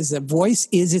recognize that voice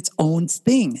is its own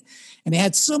thing. And they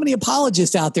had so many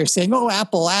apologists out there saying, oh,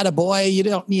 Apple, attaboy, you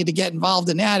don't need to get involved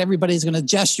in that. Everybody's going to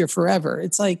gesture forever.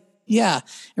 It's like, yeah,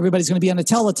 everybody's going to be on a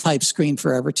teletype screen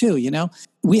forever too,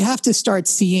 We have to start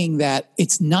seeing that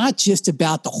it's not just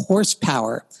about the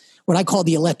horsepower, what I call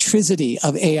the electricity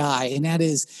of AI, and that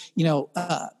is,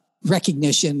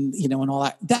 recognition, and all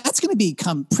that. That's going to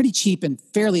become pretty cheap and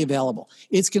fairly available.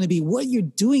 It's going to be what you're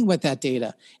doing with that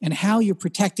data and how you're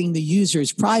protecting the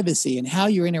user's privacy and how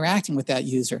you're interacting with that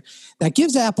user. That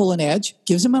gives Apple an edge,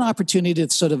 gives them an opportunity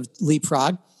to sort of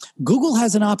leapfrog. Google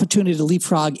has an opportunity to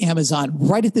leapfrog Amazon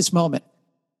right at this moment,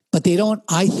 but they don't,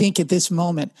 I think at this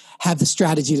moment, have the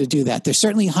strategy to do that. They're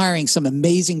certainly hiring some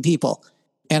amazing people,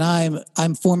 and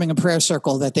I'm forming a prayer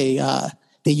circle that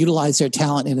they utilize their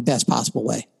talent in the best possible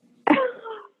way.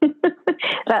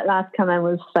 That last comment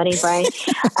was funny, Brian.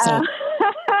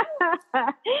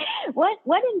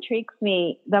 What intrigues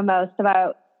me the most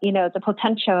about the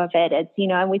potential of it is,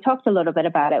 and we talked a little bit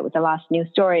about it with the last news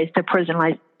story, is the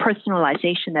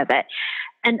personalization of it.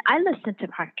 And I listen to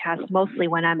podcasts mostly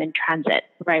when I'm in transit,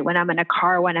 right? When I'm in a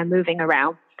car, when I'm moving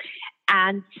around.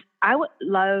 And I would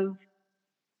love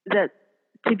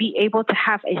to be able to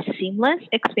have a seamless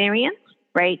experience,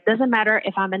 right? Doesn't matter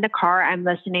if I'm in the car, I'm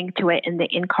listening to it in the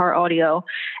in-car audio,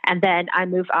 and then I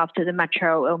move off to the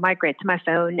metro, it'll migrate to my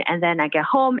phone, and then I get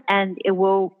home and it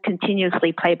will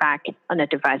continuously play back on a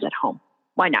device at home.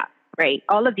 Why not, right?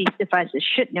 All of these devices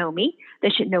should know me.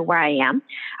 They should know where I am.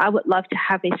 I would love to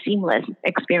have a seamless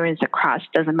experience across,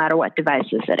 doesn't matter what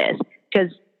devices it is,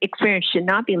 because experience should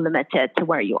not be limited to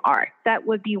where you are. That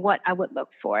would be what I would look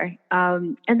for.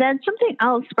 And then something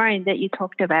else, Brian, that you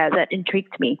talked about that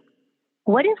intrigued me.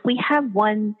 What if we have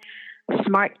one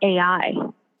smart AI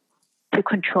to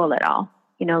control it all?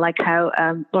 Like how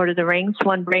Lord of the Rings,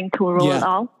 one brain to rule it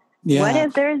all. Yeah. What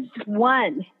if there's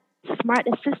one smart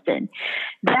assistant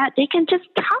that they can just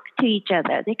talk to each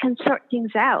other? They can sort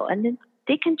things out, and then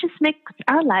they can just make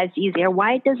our lives easier.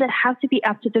 Why does it have to be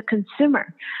up to the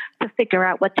consumer to figure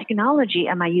out what technology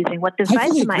am I using? What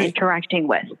device am I interacting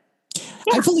with?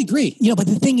 Yeah. I fully agree. But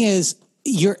the thing is,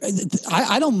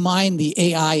 I don't mind the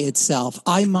AI itself.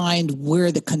 I mind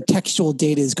where the contextual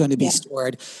data is going to be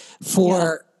stored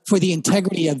for the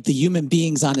integrity of the human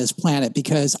beings on this planet,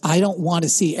 because I don't want to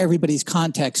see everybody's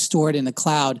context stored in the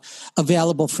cloud,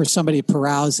 available for somebody to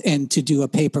peruse and to do a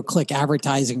pay-per-click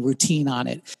advertising routine on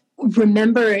it.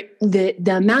 Remember the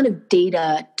amount of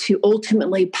data to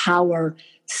ultimately power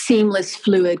seamless,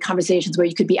 fluid conversations where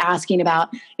you could be asking about,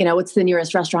 what's the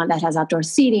nearest restaurant that has outdoor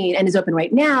seating and is open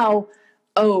right now?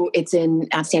 Oh, it's in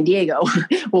San Diego.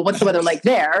 Well, what's the weather like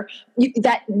there?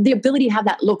 The ability to have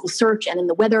that local search and then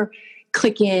the weather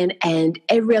click in and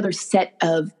every other set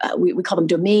of, we call them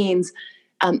domains,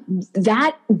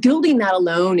 that building that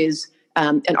alone is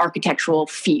an architectural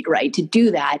feat, right? To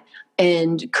do that.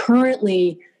 And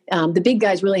currently, the big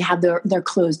guys really have their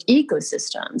closed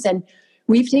ecosystems. And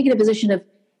we've taken a position of,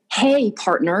 hey,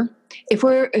 partner, if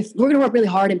we're going to work really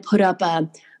hard and put up a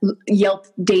Yelp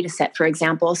data set, for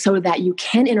example, so that you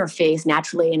can interface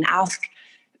naturally and ask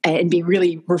and be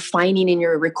really refining in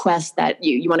your request that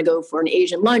you want to go for an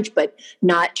Asian lunch, but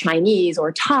not Chinese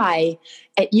or Thai,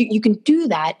 you can do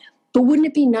that. But wouldn't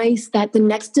it be nice that the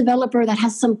next developer that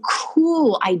has some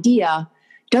cool idea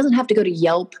doesn't have to go to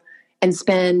Yelp and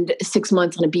spend 6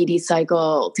 months on a BD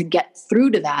cycle to get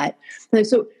through to that?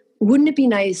 So wouldn't it be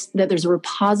nice that there's a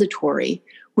repository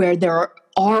where there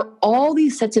are all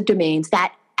these sets of domains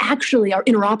that actually are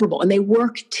interoperable and they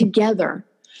work together?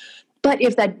 But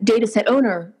if that data set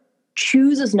owner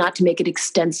chooses not to make it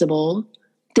extensible,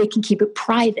 they can keep it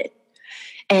private.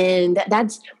 And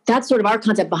that's sort of our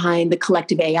concept behind the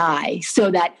collective AI, so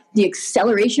that the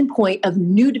acceleration point of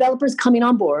new developers coming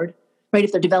on board, right,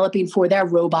 if they're developing for their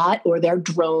robot or their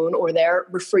drone or their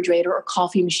refrigerator or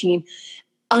coffee machine,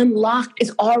 unlocked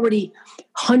is already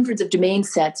hundreds of domain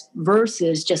sets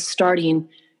versus just starting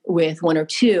with one or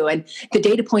two. And the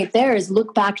data point there is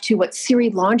look back to what Siri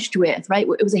launched with, right?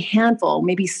 It was a handful,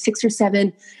 maybe 6 or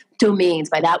 7 domains.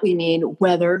 By that we mean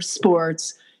weather,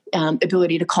 sports,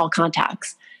 ability to call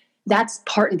contacts. That's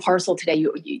part and parcel today.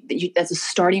 That's a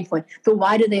starting point. But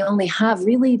why do they only have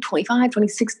really 25,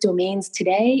 26 domains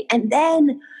today? And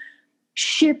then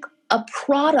ship a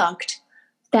product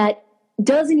that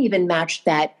doesn't even match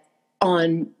that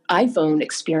on iPhone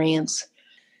experience.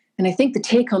 And I think the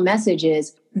take-home message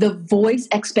is the voice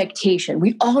expectation.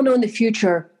 We all know in the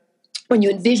future, when you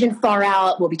envision far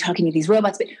out, we'll be talking to these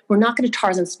robots, but we're not going to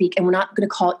Tarzan speak, and we're not going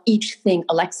to call each thing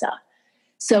Alexa.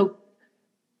 So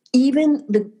even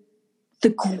the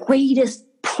greatest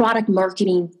product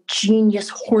marketing genius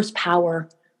horsepower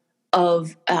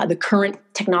of the current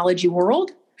technology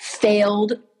world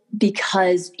failed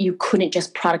because you couldn't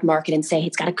just product market and say, hey,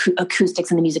 it's got acoustics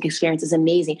and the music experience is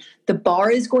amazing. The bar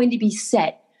is going to be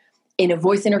set in a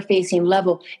voice interfacing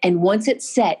level. And once it's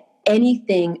set,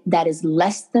 anything that is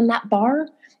less than that bar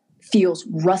feels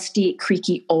rusty,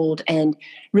 creaky, old, and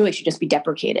really should just be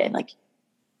deprecated. Like,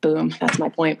 boom, that's my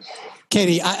point.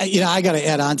 Katie, I got to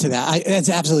add on to that. That's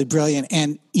absolutely brilliant.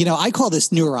 And, I call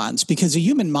this neurons because the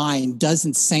human mind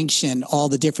doesn't sanction all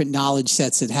the different knowledge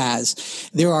sets it has.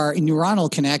 There are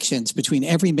neuronal connections between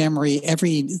every memory,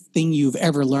 everything you've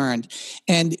ever learned.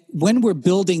 And when we're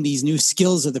building these new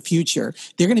skills of the future,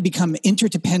 they're going to become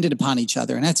interdependent upon each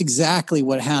other. And that's exactly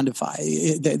what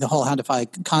Houndify, the whole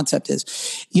Houndify concept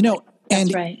is.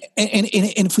 That's right. And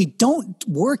if we don't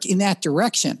work in that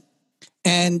direction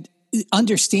and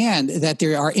understand that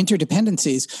there are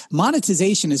interdependencies,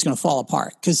 monetization is going to fall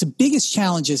apart, because the biggest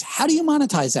challenge is, how do you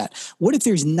monetize that? What if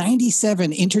there's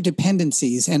 97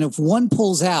 interdependencies, and if one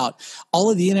pulls out, all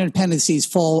of the interdependencies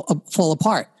fall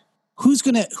apart? Who's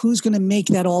going to make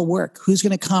that all work? Who's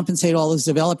going to compensate all those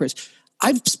developers?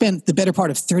 I've spent the better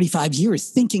part of 35 years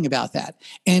thinking about that.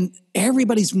 And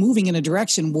everybody's moving in a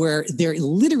direction where they're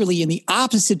literally in the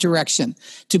opposite direction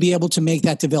to be able to make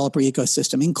that developer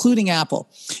ecosystem, including Apple.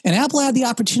 And Apple had the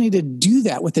opportunity to do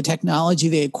that with the technology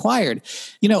they acquired.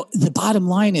 The bottom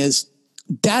line is,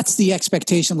 that's the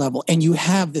expectation level. And you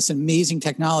have this amazing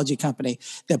technology company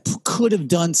that could have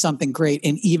done something great,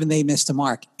 and even they missed the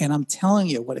mark. And I'm telling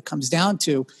you, what it comes down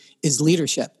to is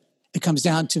leadership. It comes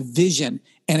down to vision,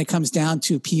 and it comes down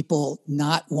to people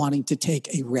not wanting to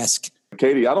take a risk.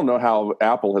 Katie, I don't know how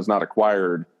Apple has not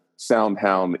acquired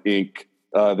SoundHound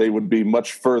Inc. They would be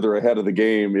much further ahead of the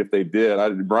game if they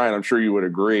did. Brian, I'm sure you would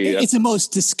agree. It's the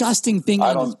most disgusting thing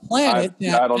on this planet.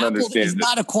 I don't Apple understand is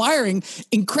not acquiring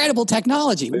incredible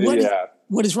technology.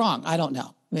 What is wrong? I don't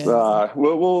know.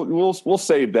 We'll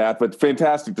save that. But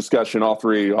fantastic discussion, all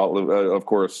three. Of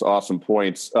course, awesome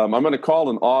points. I'm going to call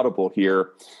an audible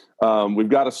here. We've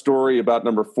got a story about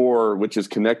number 4, which is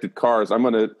connected cars.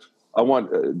 I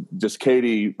want just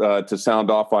Katie to sound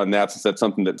off on that, since that's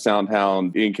something that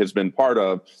SoundHound Inc. has been part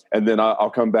of. And then I'll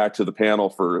come back to the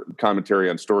panel for commentary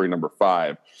on story number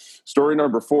 5. Story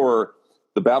number 4,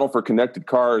 the battle for connected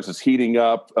cars is heating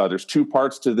up. There's 2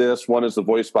 parts to this. One is the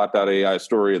VoiceBot.ai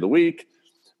story of the week,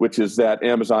 which is that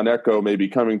Amazon Echo may be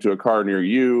coming to a car near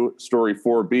you. Story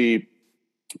 4B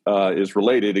is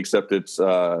related, except it's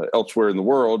elsewhere in the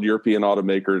world. European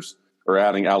automakers are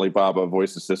adding Alibaba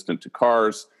voice assistant to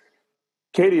cars.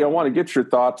 Katie, I want to get your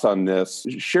thoughts on this.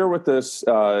 Share with us,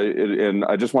 and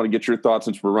I just want to get your thoughts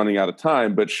since we're running out of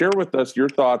time, but share with us your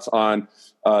thoughts on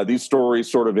these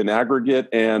stories sort of in aggregate,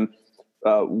 and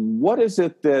what is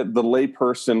it that the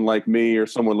layperson like me or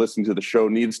someone listening to the show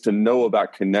needs to know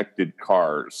about connected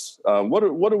cars? What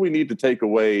do we need to take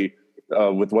away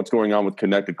with what's going on with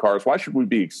connected cars? Why should we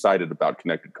be excited about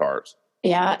connected cars?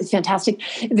 Yeah, it's fantastic.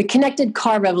 The connected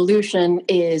car revolution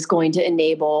is going to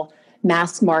enable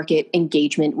mass market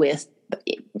engagement with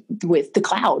the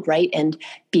cloud, right? And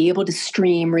be able to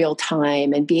stream real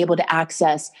time and be able to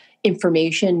access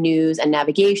information, news, and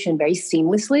navigation very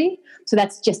seamlessly. So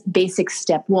that's just basic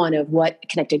step 1 of what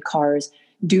connected cars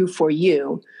do for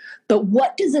you. But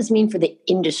what does this mean for the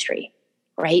industry,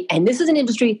 right? And this is an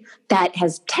industry that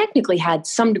has technically had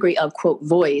some degree of, quote,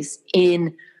 voice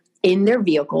in their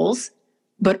vehicles,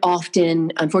 but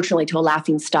often, unfortunately, to a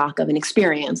laughing stock of an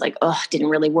experience, like, didn't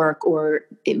really work, or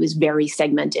it was very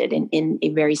segmented in a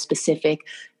very specific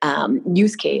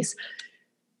use case.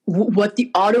 What the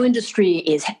auto industry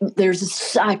is, there's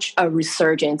such a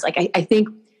resurgence. Like, I think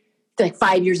like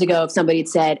 5 years ago, if somebody had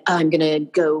said, I'm going to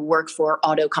go work for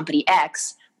auto company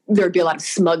X, there'd be a lot of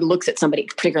smug looks at somebody,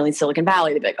 particularly in Silicon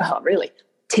Valley. They'd be like, oh, really?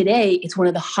 Today, it's one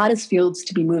of the hottest fields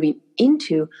to be moving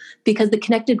into because the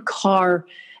connected car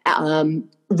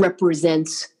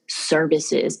represents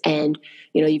services. And,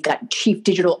 you've got chief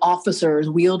digital officers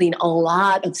wielding a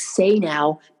lot of say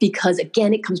now because,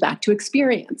 again, it comes back to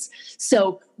experience.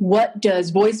 So what does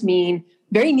voice mean?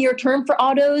 Very near term for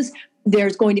autos,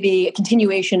 there's going to be a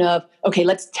continuation of, okay,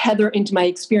 let's tether into my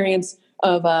experience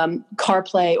of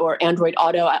CarPlay or Android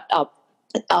Auto.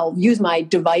 I'll use my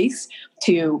device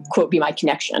to, quote, be my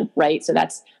connection, right? So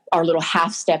that's our little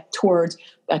half step towards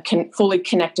a fully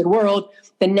connected world.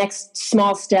 The next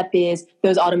small step is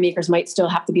those automakers might still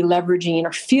have to be leveraging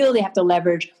or feel they have to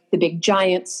leverage the big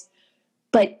giants.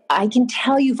 But I can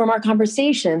tell you from our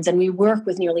conversations, and we work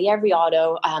with nearly every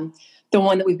auto, the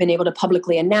one that we've been able to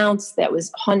publicly announce that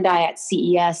was Hyundai at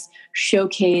CES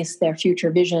showcased their future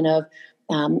vision of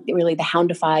really the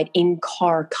Houndified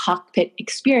in-car cockpit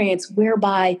experience,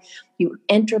 whereby you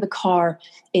enter the car,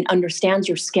 it understands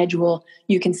your schedule.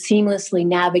 You can seamlessly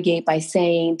navigate by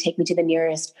saying, take me to the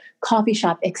nearest coffee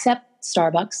shop, except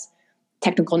Starbucks.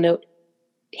 Technical note,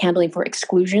 handling for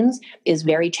exclusions is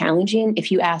very challenging.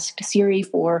 If you asked Siri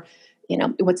for,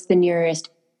 what's the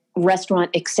nearest restaurant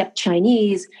except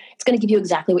Chinese, it's going to give you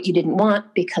exactly what you didn't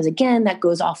want because, again, that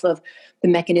goes off of the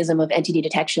mechanism of entity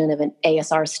detection of an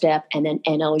ASR step and an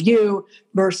NLU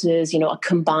versus, a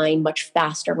combined, much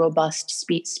faster, robust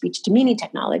speech to meaning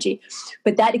technology.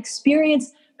 But that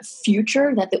experience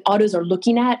future that the autos are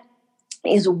looking at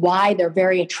is why they're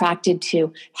very attracted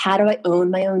to how do I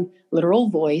own my own literal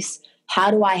voice?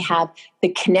 How do I have the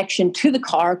connection to the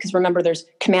car? Because remember, there's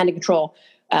command and control.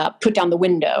 Put down the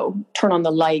window, turn on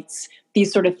the lights.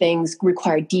 These sort of things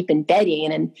require deep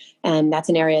embedding, and that's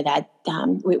an area that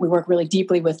we work really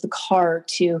deeply with the car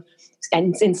to,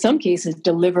 and in some cases,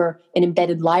 deliver an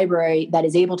embedded library that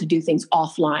is able to do things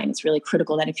offline. It's really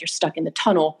critical that if you're stuck in the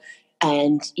tunnel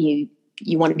and you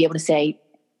want to be able to say,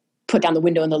 put down the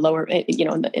window in the lower,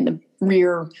 in the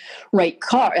rear right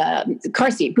car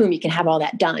seat, boom, you can have all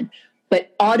that done.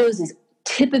 But autos is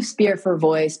tip of spear for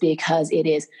voice because it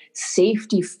is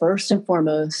safety first and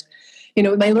foremost.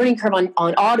 My learning curve on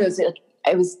autos,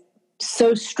 I was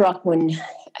so struck when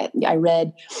I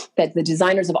read that the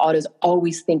designers of autos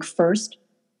always think first.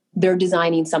 They're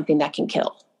designing something that can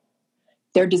kill.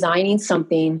 They're designing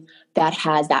something that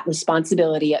has that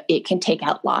responsibility. It can take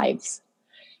out lives.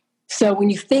 So when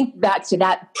you think back to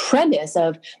that premise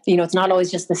of, it's not always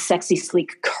just the sexy,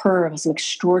 sleek curve of some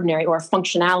extraordinary or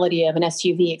functionality of an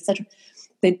SUV, et cetera.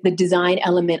 The design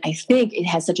element, I think it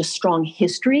has such a strong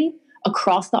history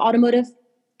across the automotive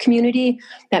community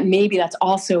that maybe that's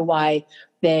also why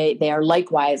they are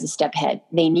likewise a step ahead.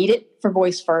 They need it for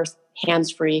voice first,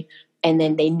 hands-free, and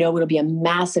then they know it'll be a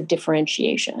massive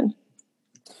differentiation.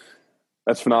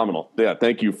 That's phenomenal. Yeah,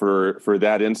 thank you for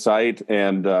that insight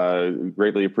and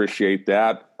greatly appreciate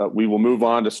that. We will move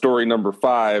on to story number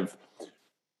 5.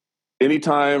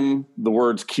 Anytime the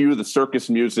words cue the circus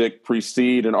music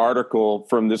precede an article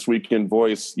from This Week in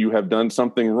Voice, you have done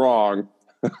something wrong.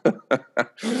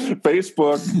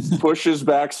 Facebook pushes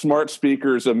back smart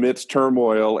speakers amidst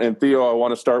turmoil. And Theo, I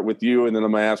want to start with you, and then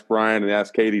I'm going to ask Brian and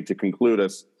ask Katie to conclude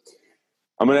us.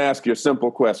 I'm going to ask you a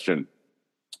simple question.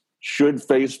 Should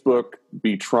Facebook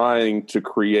be trying to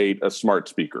create a smart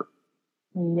speaker?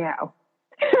 No.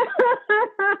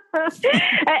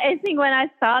 I think when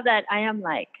I saw that, I am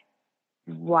like,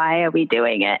 why are we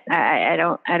doing it? I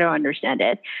don't understand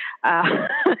it.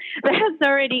 There's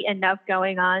already enough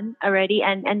going on already.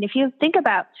 And if you think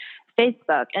about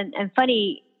Facebook, and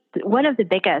funny, one of the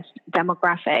biggest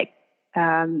demographic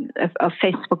of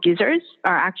Facebook users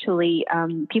are actually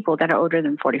people that are older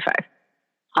than 45.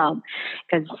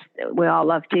 Because we all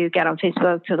love to get on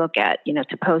Facebook to look at,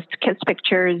 to post kids'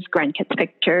 pictures, grandkids'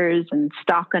 pictures, and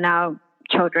stalking out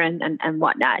children and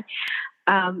whatnot.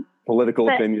 Political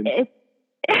opinion.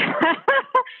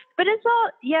 But it's all,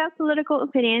 political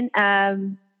opinion,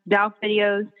 dog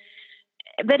videos.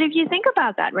 But if you think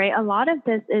about that, right, a lot of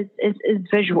this is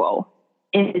visual.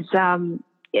 It's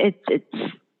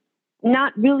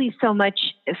not really so much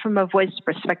from a voice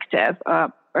perspective,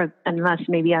 or unless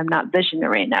maybe I'm not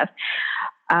visionary enough.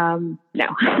 No.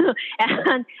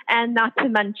 and not to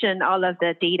mention all of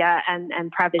the data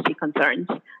and privacy concerns,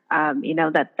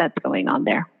 that's going on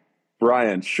there.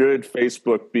 Brian, should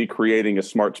Facebook be creating a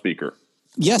smart speaker?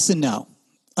 Yes and no.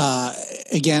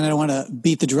 Again, I don't want to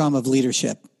beat the drum of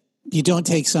leadership. You don't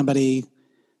take somebody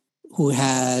who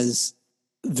has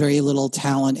very little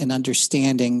talent in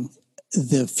understanding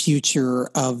the future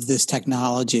of this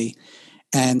technology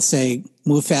and say,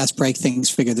 move fast, break things,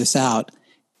 figure this out,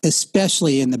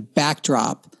 especially in the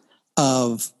backdrop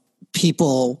of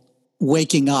people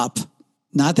waking up,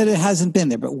 not that it hasn't been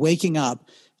there, but waking up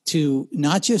to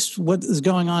not just what is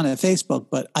going on at Facebook,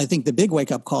 but I think the big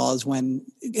wake up call is when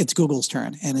it's Google's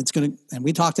turn. And and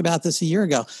we talked about this a year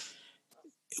ago.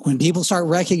 When people start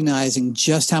recognizing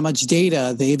just how much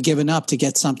data they've given up to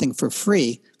get something for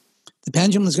free, the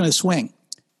pendulum is going to swing.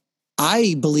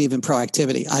 I believe in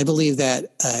proactivity. I believe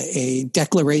that a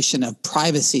declaration of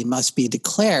privacy must be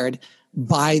declared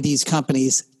by these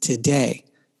companies today.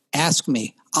 Ask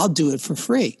me, I'll do it for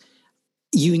free.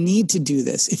 You need to do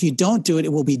this. If you don't do it,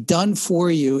 it will be done for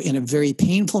you in a very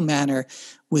painful manner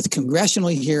with congressional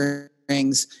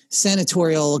hearings,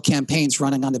 senatorial campaigns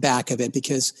running on the back of it,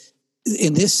 because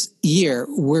in this year,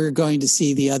 we're going to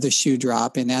see the other shoe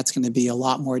drop, and that's going to be a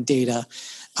lot more data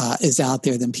is out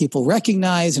there than people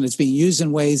recognize, and it's being used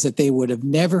in ways that they would have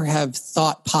never have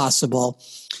thought possible,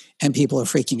 and people are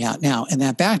freaking out now. In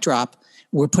that backdrop,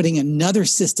 we're putting another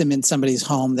system in somebody's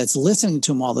home that's listening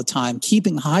to them all the time,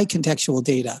 keeping high contextual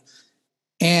data,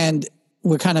 and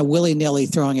we're kind of willy-nilly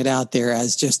throwing it out there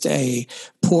as just a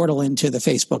portal into the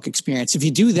Facebook experience. If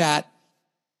you do that,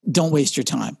 don't waste your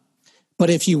time. But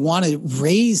if you want to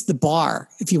raise the bar,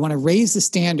 if you want to raise the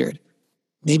standard,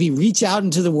 maybe reach out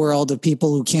into the world of people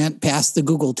who can't pass the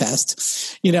Google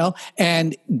test,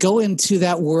 and go into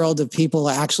that world of people who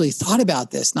actually thought about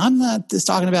this. Now, I'm not just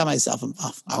talking about myself.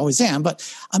 I always am, but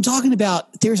I'm talking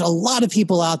about there's a lot of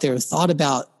people out there who thought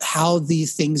about how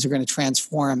these things are going to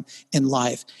transform in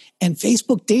life. And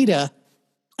Facebook data,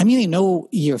 they know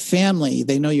your family.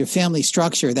 They know your family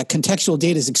structure. That contextual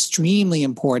data is extremely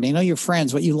important. They know your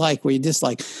friends, what you like, what you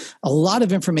dislike. A lot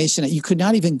of information that you could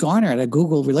not even garner at a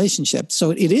Google relationship.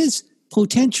 So it is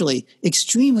potentially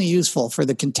extremely useful for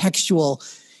the contextual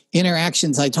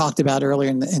interactions I talked about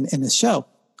earlier in the show.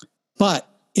 But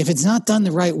if it's not done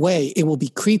the right way, it will be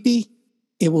creepy.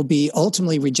 It will be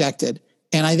ultimately rejected.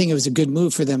 And I think it was a good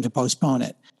move for them to postpone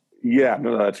it. Yeah,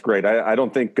 no, that's great. I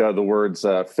don't think the words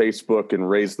Facebook and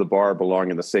raise the bar belong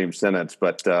in the same sentence,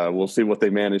 but we'll see what they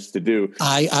manage to do.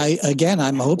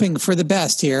 I'm hoping for the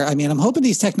best here. I'm hoping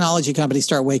these technology companies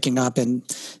start waking up and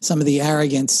some of the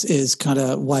arrogance is kind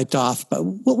of wiped off, but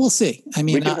we'll see.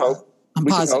 We can hope. I'm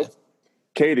positive.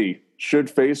 Katie,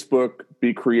 should Facebook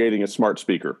be creating a smart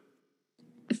speaker?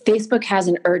 Facebook has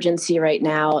an urgency right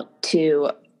now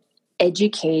to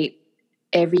educate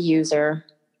every user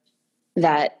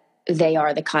that they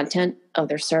are the content of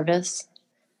their service.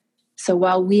 So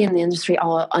while we in the industry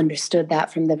all understood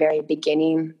that from the very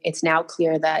beginning, it's now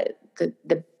clear that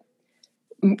the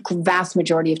vast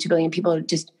majority of 2 billion people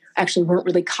just actually weren't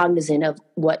really cognizant of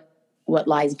what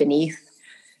lies beneath.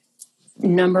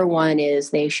 Number one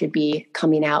is they should be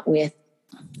coming out with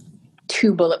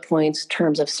 2 bullet points,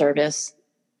 terms of service.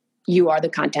 You are the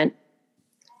content.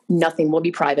 Nothing will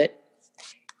be private.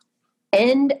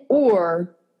 And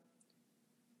or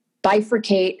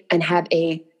bifurcate and have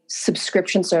a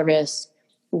subscription service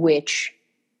which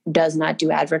does not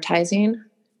do advertising,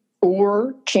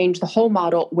 or change the whole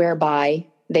model whereby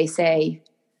they say,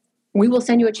 we will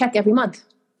send you a check every month.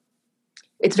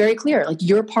 It's very clear, like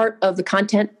you're part of the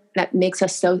content that makes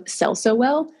us sell so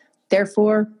well,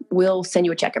 therefore we'll send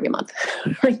you a check every month.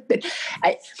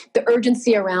 The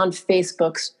urgency around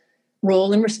Facebook's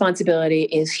role and responsibility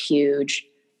is huge,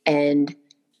 and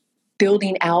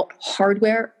building out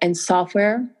hardware and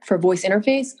software for voice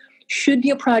interface should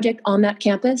be a project on that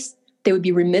campus. They would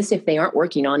be remiss if they aren't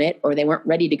working on it, or they weren't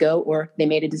ready to go, or they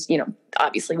made it,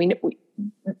 obviously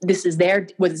this is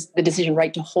was the decision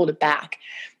right to hold it back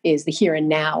is the here and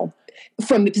now.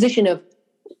 From the position of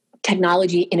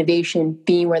technology innovation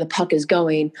being where the puck is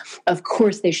going, of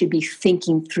course they should be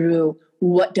thinking through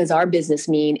what does our business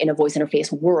mean in a voice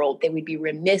interface world. They would be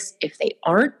remiss if they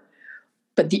aren't.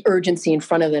 But the urgency in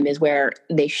front of them is where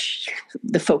the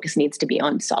focus needs to be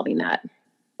on solving that.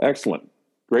 Excellent.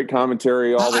 Great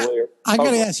commentary all the way. I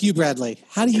got to ask you, Bradley,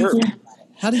 how do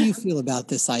you feel about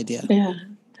this idea? Yeah.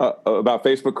 About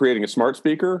Facebook creating a smart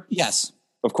speaker? Yes.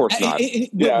 Of course not. If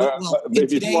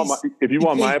you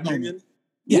want my opinion,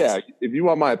 yes. Yeah, if you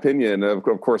want my opinion, of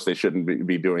course they shouldn't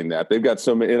be doing that. They've got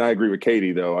so many, and I agree with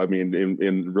Katie though.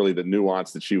 In really the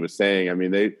nuance that she was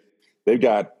saying. They've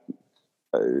got.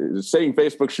 Saying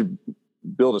Facebook should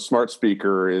build a smart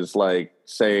speaker is like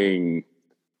saying,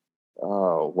 I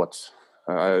don't want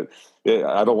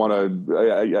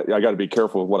to. I got to be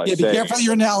careful with what I say. Be careful of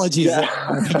your analogies. Yeah.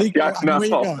 I got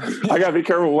to be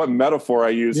careful with what metaphor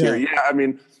I use here. Yeah,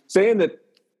 saying that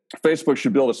Facebook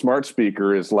should build a smart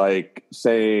speaker is like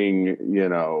saying,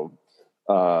 my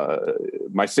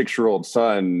 6-year-old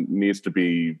son needs to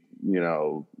be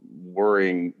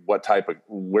worrying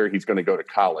where he's going to go to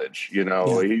college. Yeah.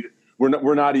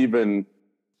 We're not even.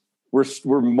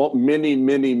 We're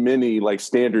many like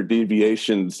standard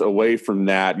deviations away from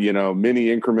that, many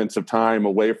increments of time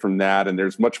away from that. And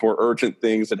there's much more urgent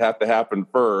things that have to happen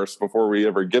first before we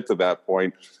ever get to that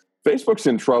point. Facebook's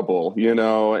in trouble,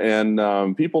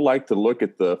 and people like to look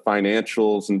at the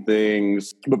financials and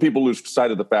things, but people lose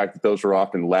sight of the fact that those are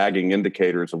often lagging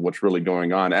indicators of what's really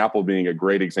going on. Apple being a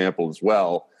great example as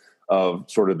well of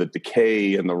sort of the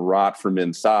decay and the rot from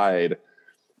inside.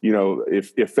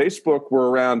 If Facebook were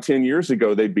around 10 years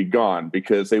ago, they'd be gone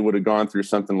because they would have gone through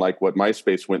something like what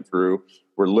MySpace went through,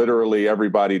 where literally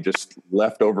everybody just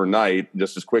left overnight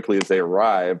just as quickly as they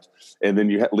arrived. And then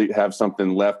you have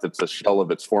something left that's a shell of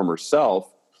its former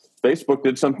self. Facebook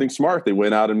did something smart. They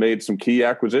went out and made some key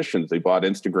acquisitions. They bought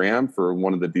Instagram for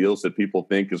one of the deals that people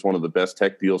think is one of the best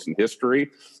tech deals in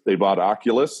history. They bought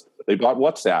Oculus. They bought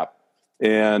WhatsApp.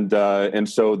 And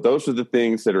so those are the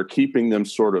things that are keeping them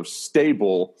sort of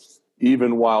stable,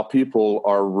 even while people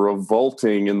are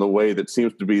revolting in the way that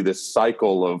seems to be this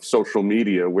cycle of social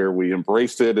media where we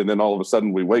embrace it. And then all of a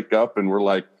sudden we wake up and we're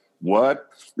like, what?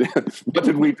 What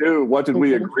did we do? What did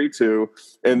we agree to?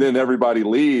 And then everybody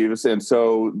leaves. And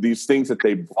so these things that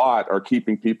they bought are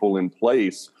keeping people in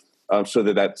place so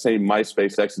that same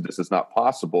MySpace exodus is not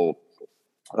possible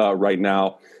right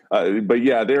now. But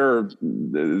yeah,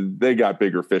 they got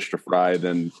bigger fish to fry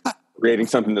than creating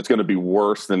something that's going to be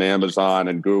worse than Amazon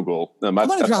and Google. I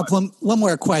want to drop one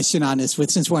more question on this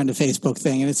since we're on the Facebook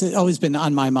thing, and it's always been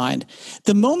on my mind.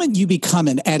 The moment you become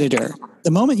an editor,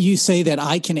 the moment you say that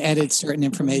I can edit certain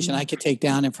information, I can take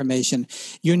down information,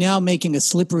 you're now making a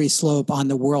slippery slope on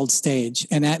the world stage.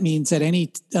 And that means that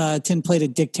any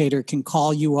tin-plated dictator can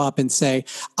call you up and say,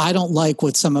 I don't like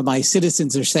what some of my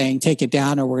citizens are saying, take it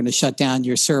down or we're going to shut down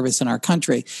your service in our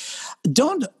country.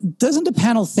 Doesn't the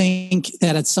panel think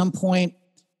that at some point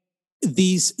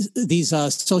these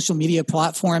social media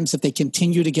platforms, if they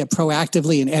continue to get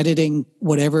proactively in editing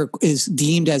whatever is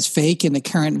deemed as fake in the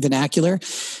current vernacular,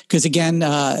 because again,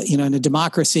 in a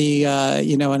democracy,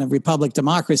 in a republic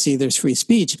democracy, there's free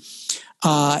speech,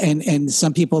 and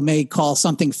some people may call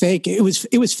something fake. It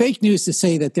was fake news to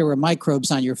say that there were microbes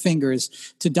on your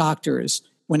fingers to doctors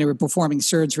when they were performing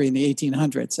surgery in the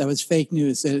 1800s. That was fake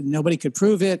news. Nobody could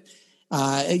prove it.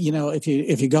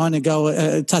 If you're going to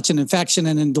go touch an infection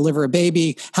and then deliver a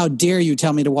baby, how dare you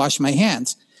tell me to wash my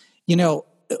hands?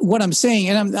 What I'm saying,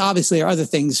 and obviously there are other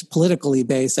things politically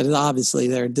based that obviously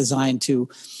they're designed to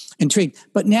intrigue.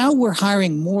 But now we're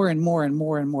hiring more and more and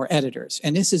more and more editors.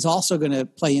 And this is also going to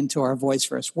play into our voice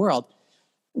first world.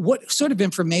 What sort of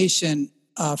information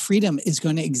freedom is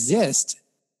going to exist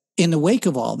in the wake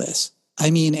of all this? I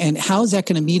mean, and how is that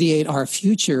going to mediate our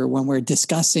future when we're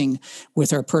discussing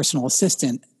with our personal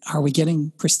assistant? Are we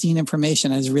getting pristine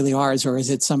information as really ours, or is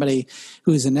it somebody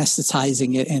who's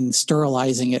anesthetizing it and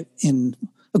sterilizing it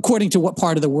according to what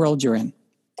part of the world you're in?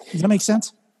 Does that make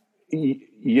sense?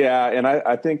 Yeah, and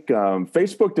I think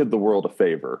Facebook did the world a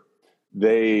favor.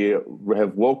 They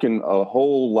have woken a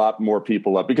whole lot more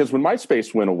people up, because when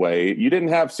MySpace went away, you didn't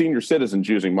have senior citizens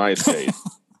using MySpace.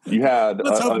 You had,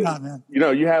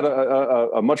 you had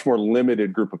a much more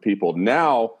limited group of people.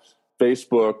 Now,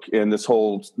 Facebook and this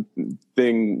whole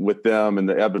thing with them and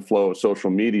the ebb and flow of social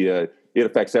media, it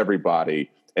affects everybody.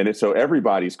 And so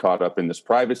everybody's caught up in this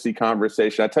privacy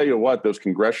conversation. I tell you what, those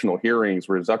congressional hearings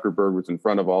where Zuckerberg was in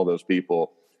front of all those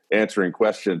people answering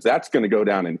questions, that's going to go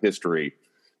down in history,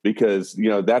 because,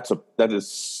 that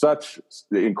is such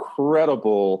an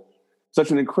incredible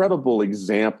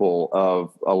example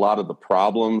of a lot of the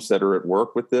problems that are at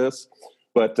work with this.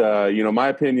 But, my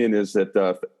opinion is that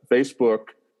Facebook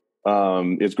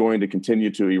is going to continue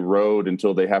to erode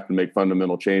until they have to make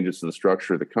fundamental changes to the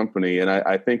structure of the company. And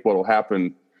I think what will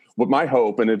happen, what my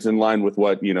hope, and it's in line with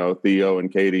what, Theo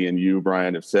and Katie and you,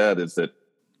 Brian, have said, is that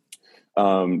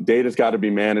data's got to be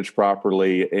managed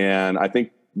properly. And I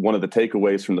think one of the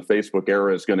takeaways from the Facebook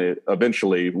era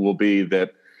will be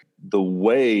that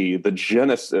the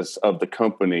genesis of the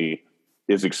company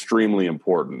is extremely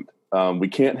important. We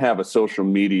can't have a social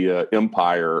media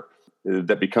empire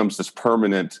that becomes this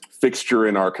permanent fixture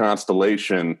in our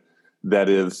constellation that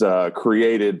is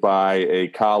created by a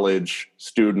college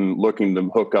student looking to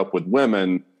hook up with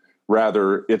women.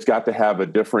 Rather, it's got to have a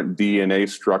different DNA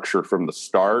structure from the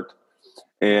start.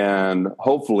 And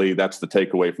hopefully that's the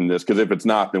takeaway from this, because if it's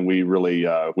not, then we really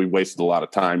we wasted a lot of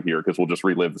time here, because we'll just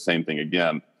relive the same thing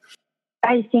again.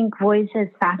 I think voice is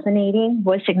fascinating.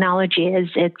 Voice technology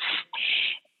it's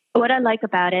what I like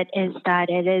about it is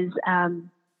that it is,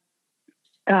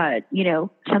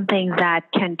 something that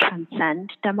can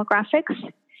transcend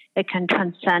demographics. It can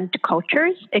transcend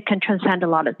cultures. It can transcend a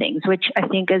lot of things, which I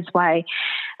think is why,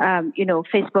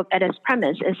 Facebook at its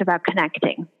premise is about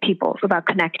connecting people, about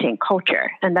connecting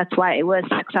culture. And that's why it was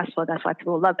successful. That's why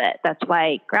people love it. That's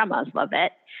why grandmas love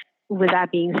it. With that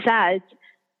being said,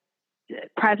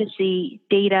 privacy,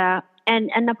 data,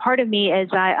 and a part of me is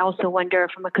I also wonder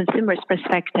from a consumer's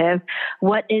perspective,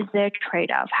 what is their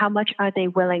trade-off? How much are they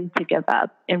willing to give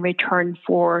up in return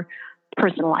for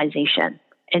personalization,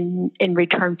 in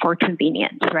return for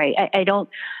convenience, right? I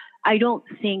don't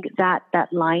think that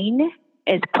line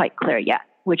is quite clear yet,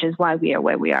 which is why we are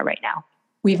where we are right now.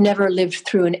 We've never lived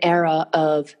through an era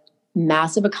of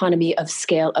massive economy of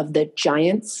scale of the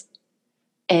giants.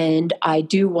 And I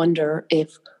do wonder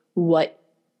if what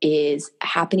is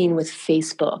happening with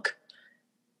Facebook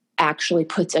actually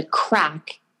puts a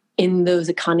crack in those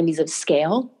economies of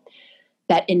scale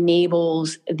that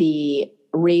enables the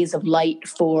rays of light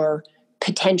for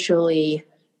potentially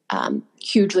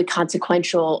hugely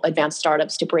consequential advanced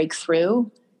startups to break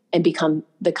through and become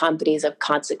the companies of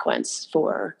consequence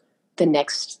for the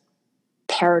next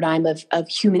paradigm of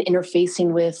human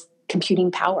interfacing with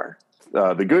computing power.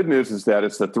 The good news is that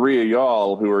it's the three of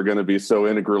y'all who are going to be so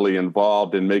integrally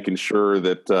involved in making sure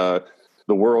that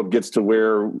the world gets to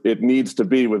where it needs to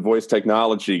be with voice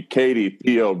technology. Katie,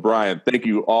 Theo, Brian, thank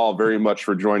you all very much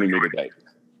for joining me today.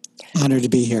 Honored to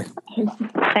be here.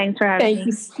 Thanks for having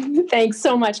me. Thanks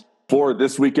so much. For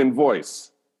This Week in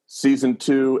Voice, Season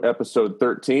 2, Episode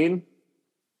 13,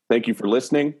 thank you for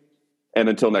listening, and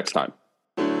until next time.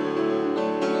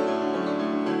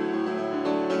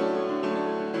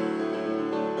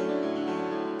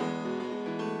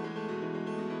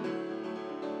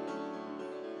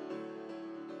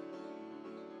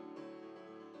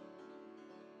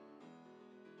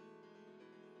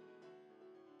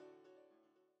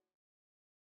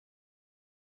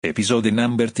 Episode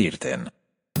number 13.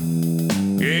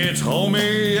 It's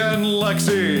Homie and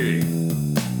Lexi.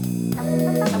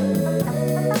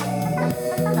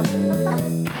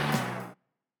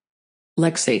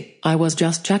 Lexi, I was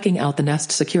just checking out the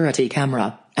Nest security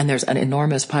camera, and there's an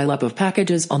enormous pileup of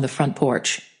packages on the front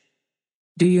porch.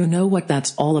 Do you know what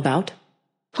that's all about?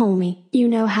 Homie, you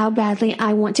know how badly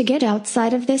I want to get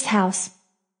outside of this house.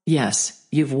 Yes,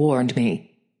 you've warned me.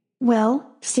 Well,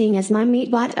 seeing as my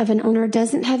meatbot of an owner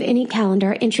doesn't have any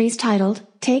calendar entries titled,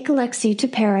 Take Lexi to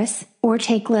Paris, or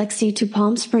Take Lexi to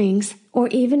Palm Springs, or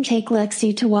even Take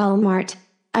Lexi to Walmart,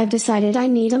 I've decided I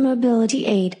need a mobility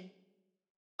aid.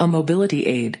 A mobility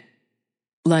aid?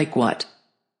 Like what?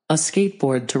 A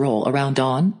skateboard to roll around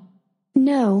on?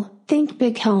 No, think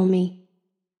big, homie.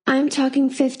 I'm talking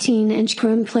 15-inch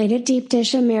chrome-plated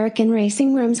deep-dish American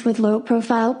racing rims with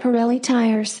low-profile Pirelli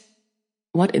tires.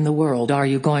 What in the world are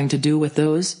you going to do with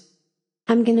those?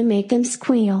 I'm gonna make them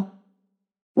squeal.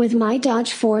 With my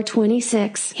Dodge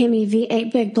 426 Hemi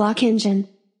V8 big block engine.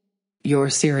 You're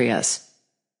serious?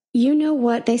 You know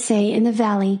what they say in the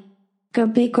valley. Go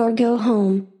big or go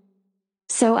home.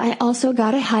 So I also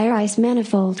got a high-rise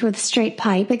manifold with straight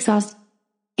pipe exhaust.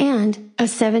 And a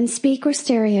 7-speaker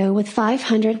stereo with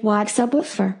 500-watt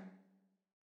subwoofer.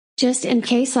 Just in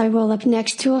case I roll up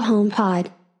next to a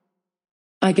HomePod.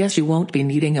 I guess you won't be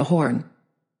needing a horn.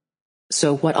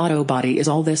 So what auto body is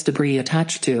all this debris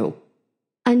attached to?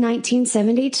 A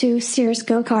 1972 Sears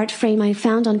go-kart frame I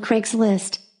found on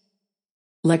Craigslist.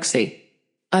 Lexi,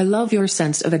 I love your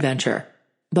sense of adventure,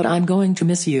 but I'm going to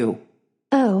miss you.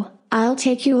 Oh, I'll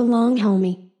take you along,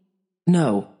 homie.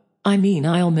 No, I mean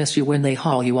I'll miss you when they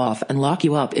haul you off and lock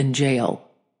you up in jail.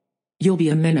 You'll be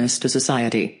a menace to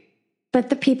society.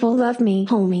 But the people love me,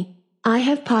 homie. I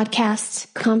have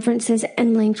podcasts, conferences,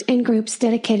 and LinkedIn groups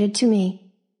dedicated to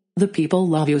me. The people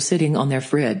love you sitting on their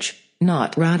fridge,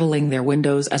 not rattling their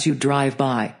windows as you drive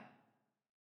by.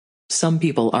 Some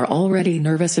people are already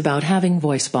nervous about having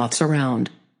voice bots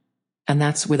around. And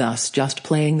that's with us just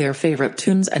playing their favorite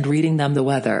tunes and reading them the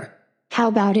weather. How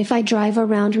about if I drive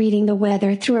around reading the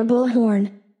weather through a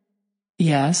bullhorn?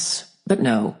 Yes, but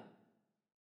no.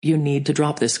 You need to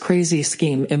drop this crazy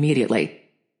scheme immediately.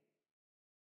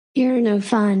 You're no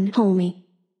fun, homie.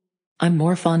 I'm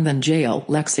more fun than jail,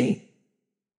 Lexi.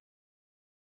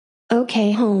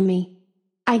 Okay, homie.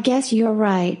 I guess you're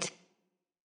right.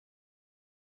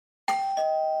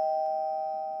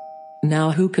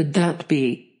 Now who could that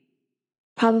be?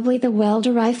 Probably the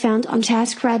welder I found on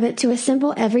TaskRabbit to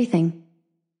assemble everything.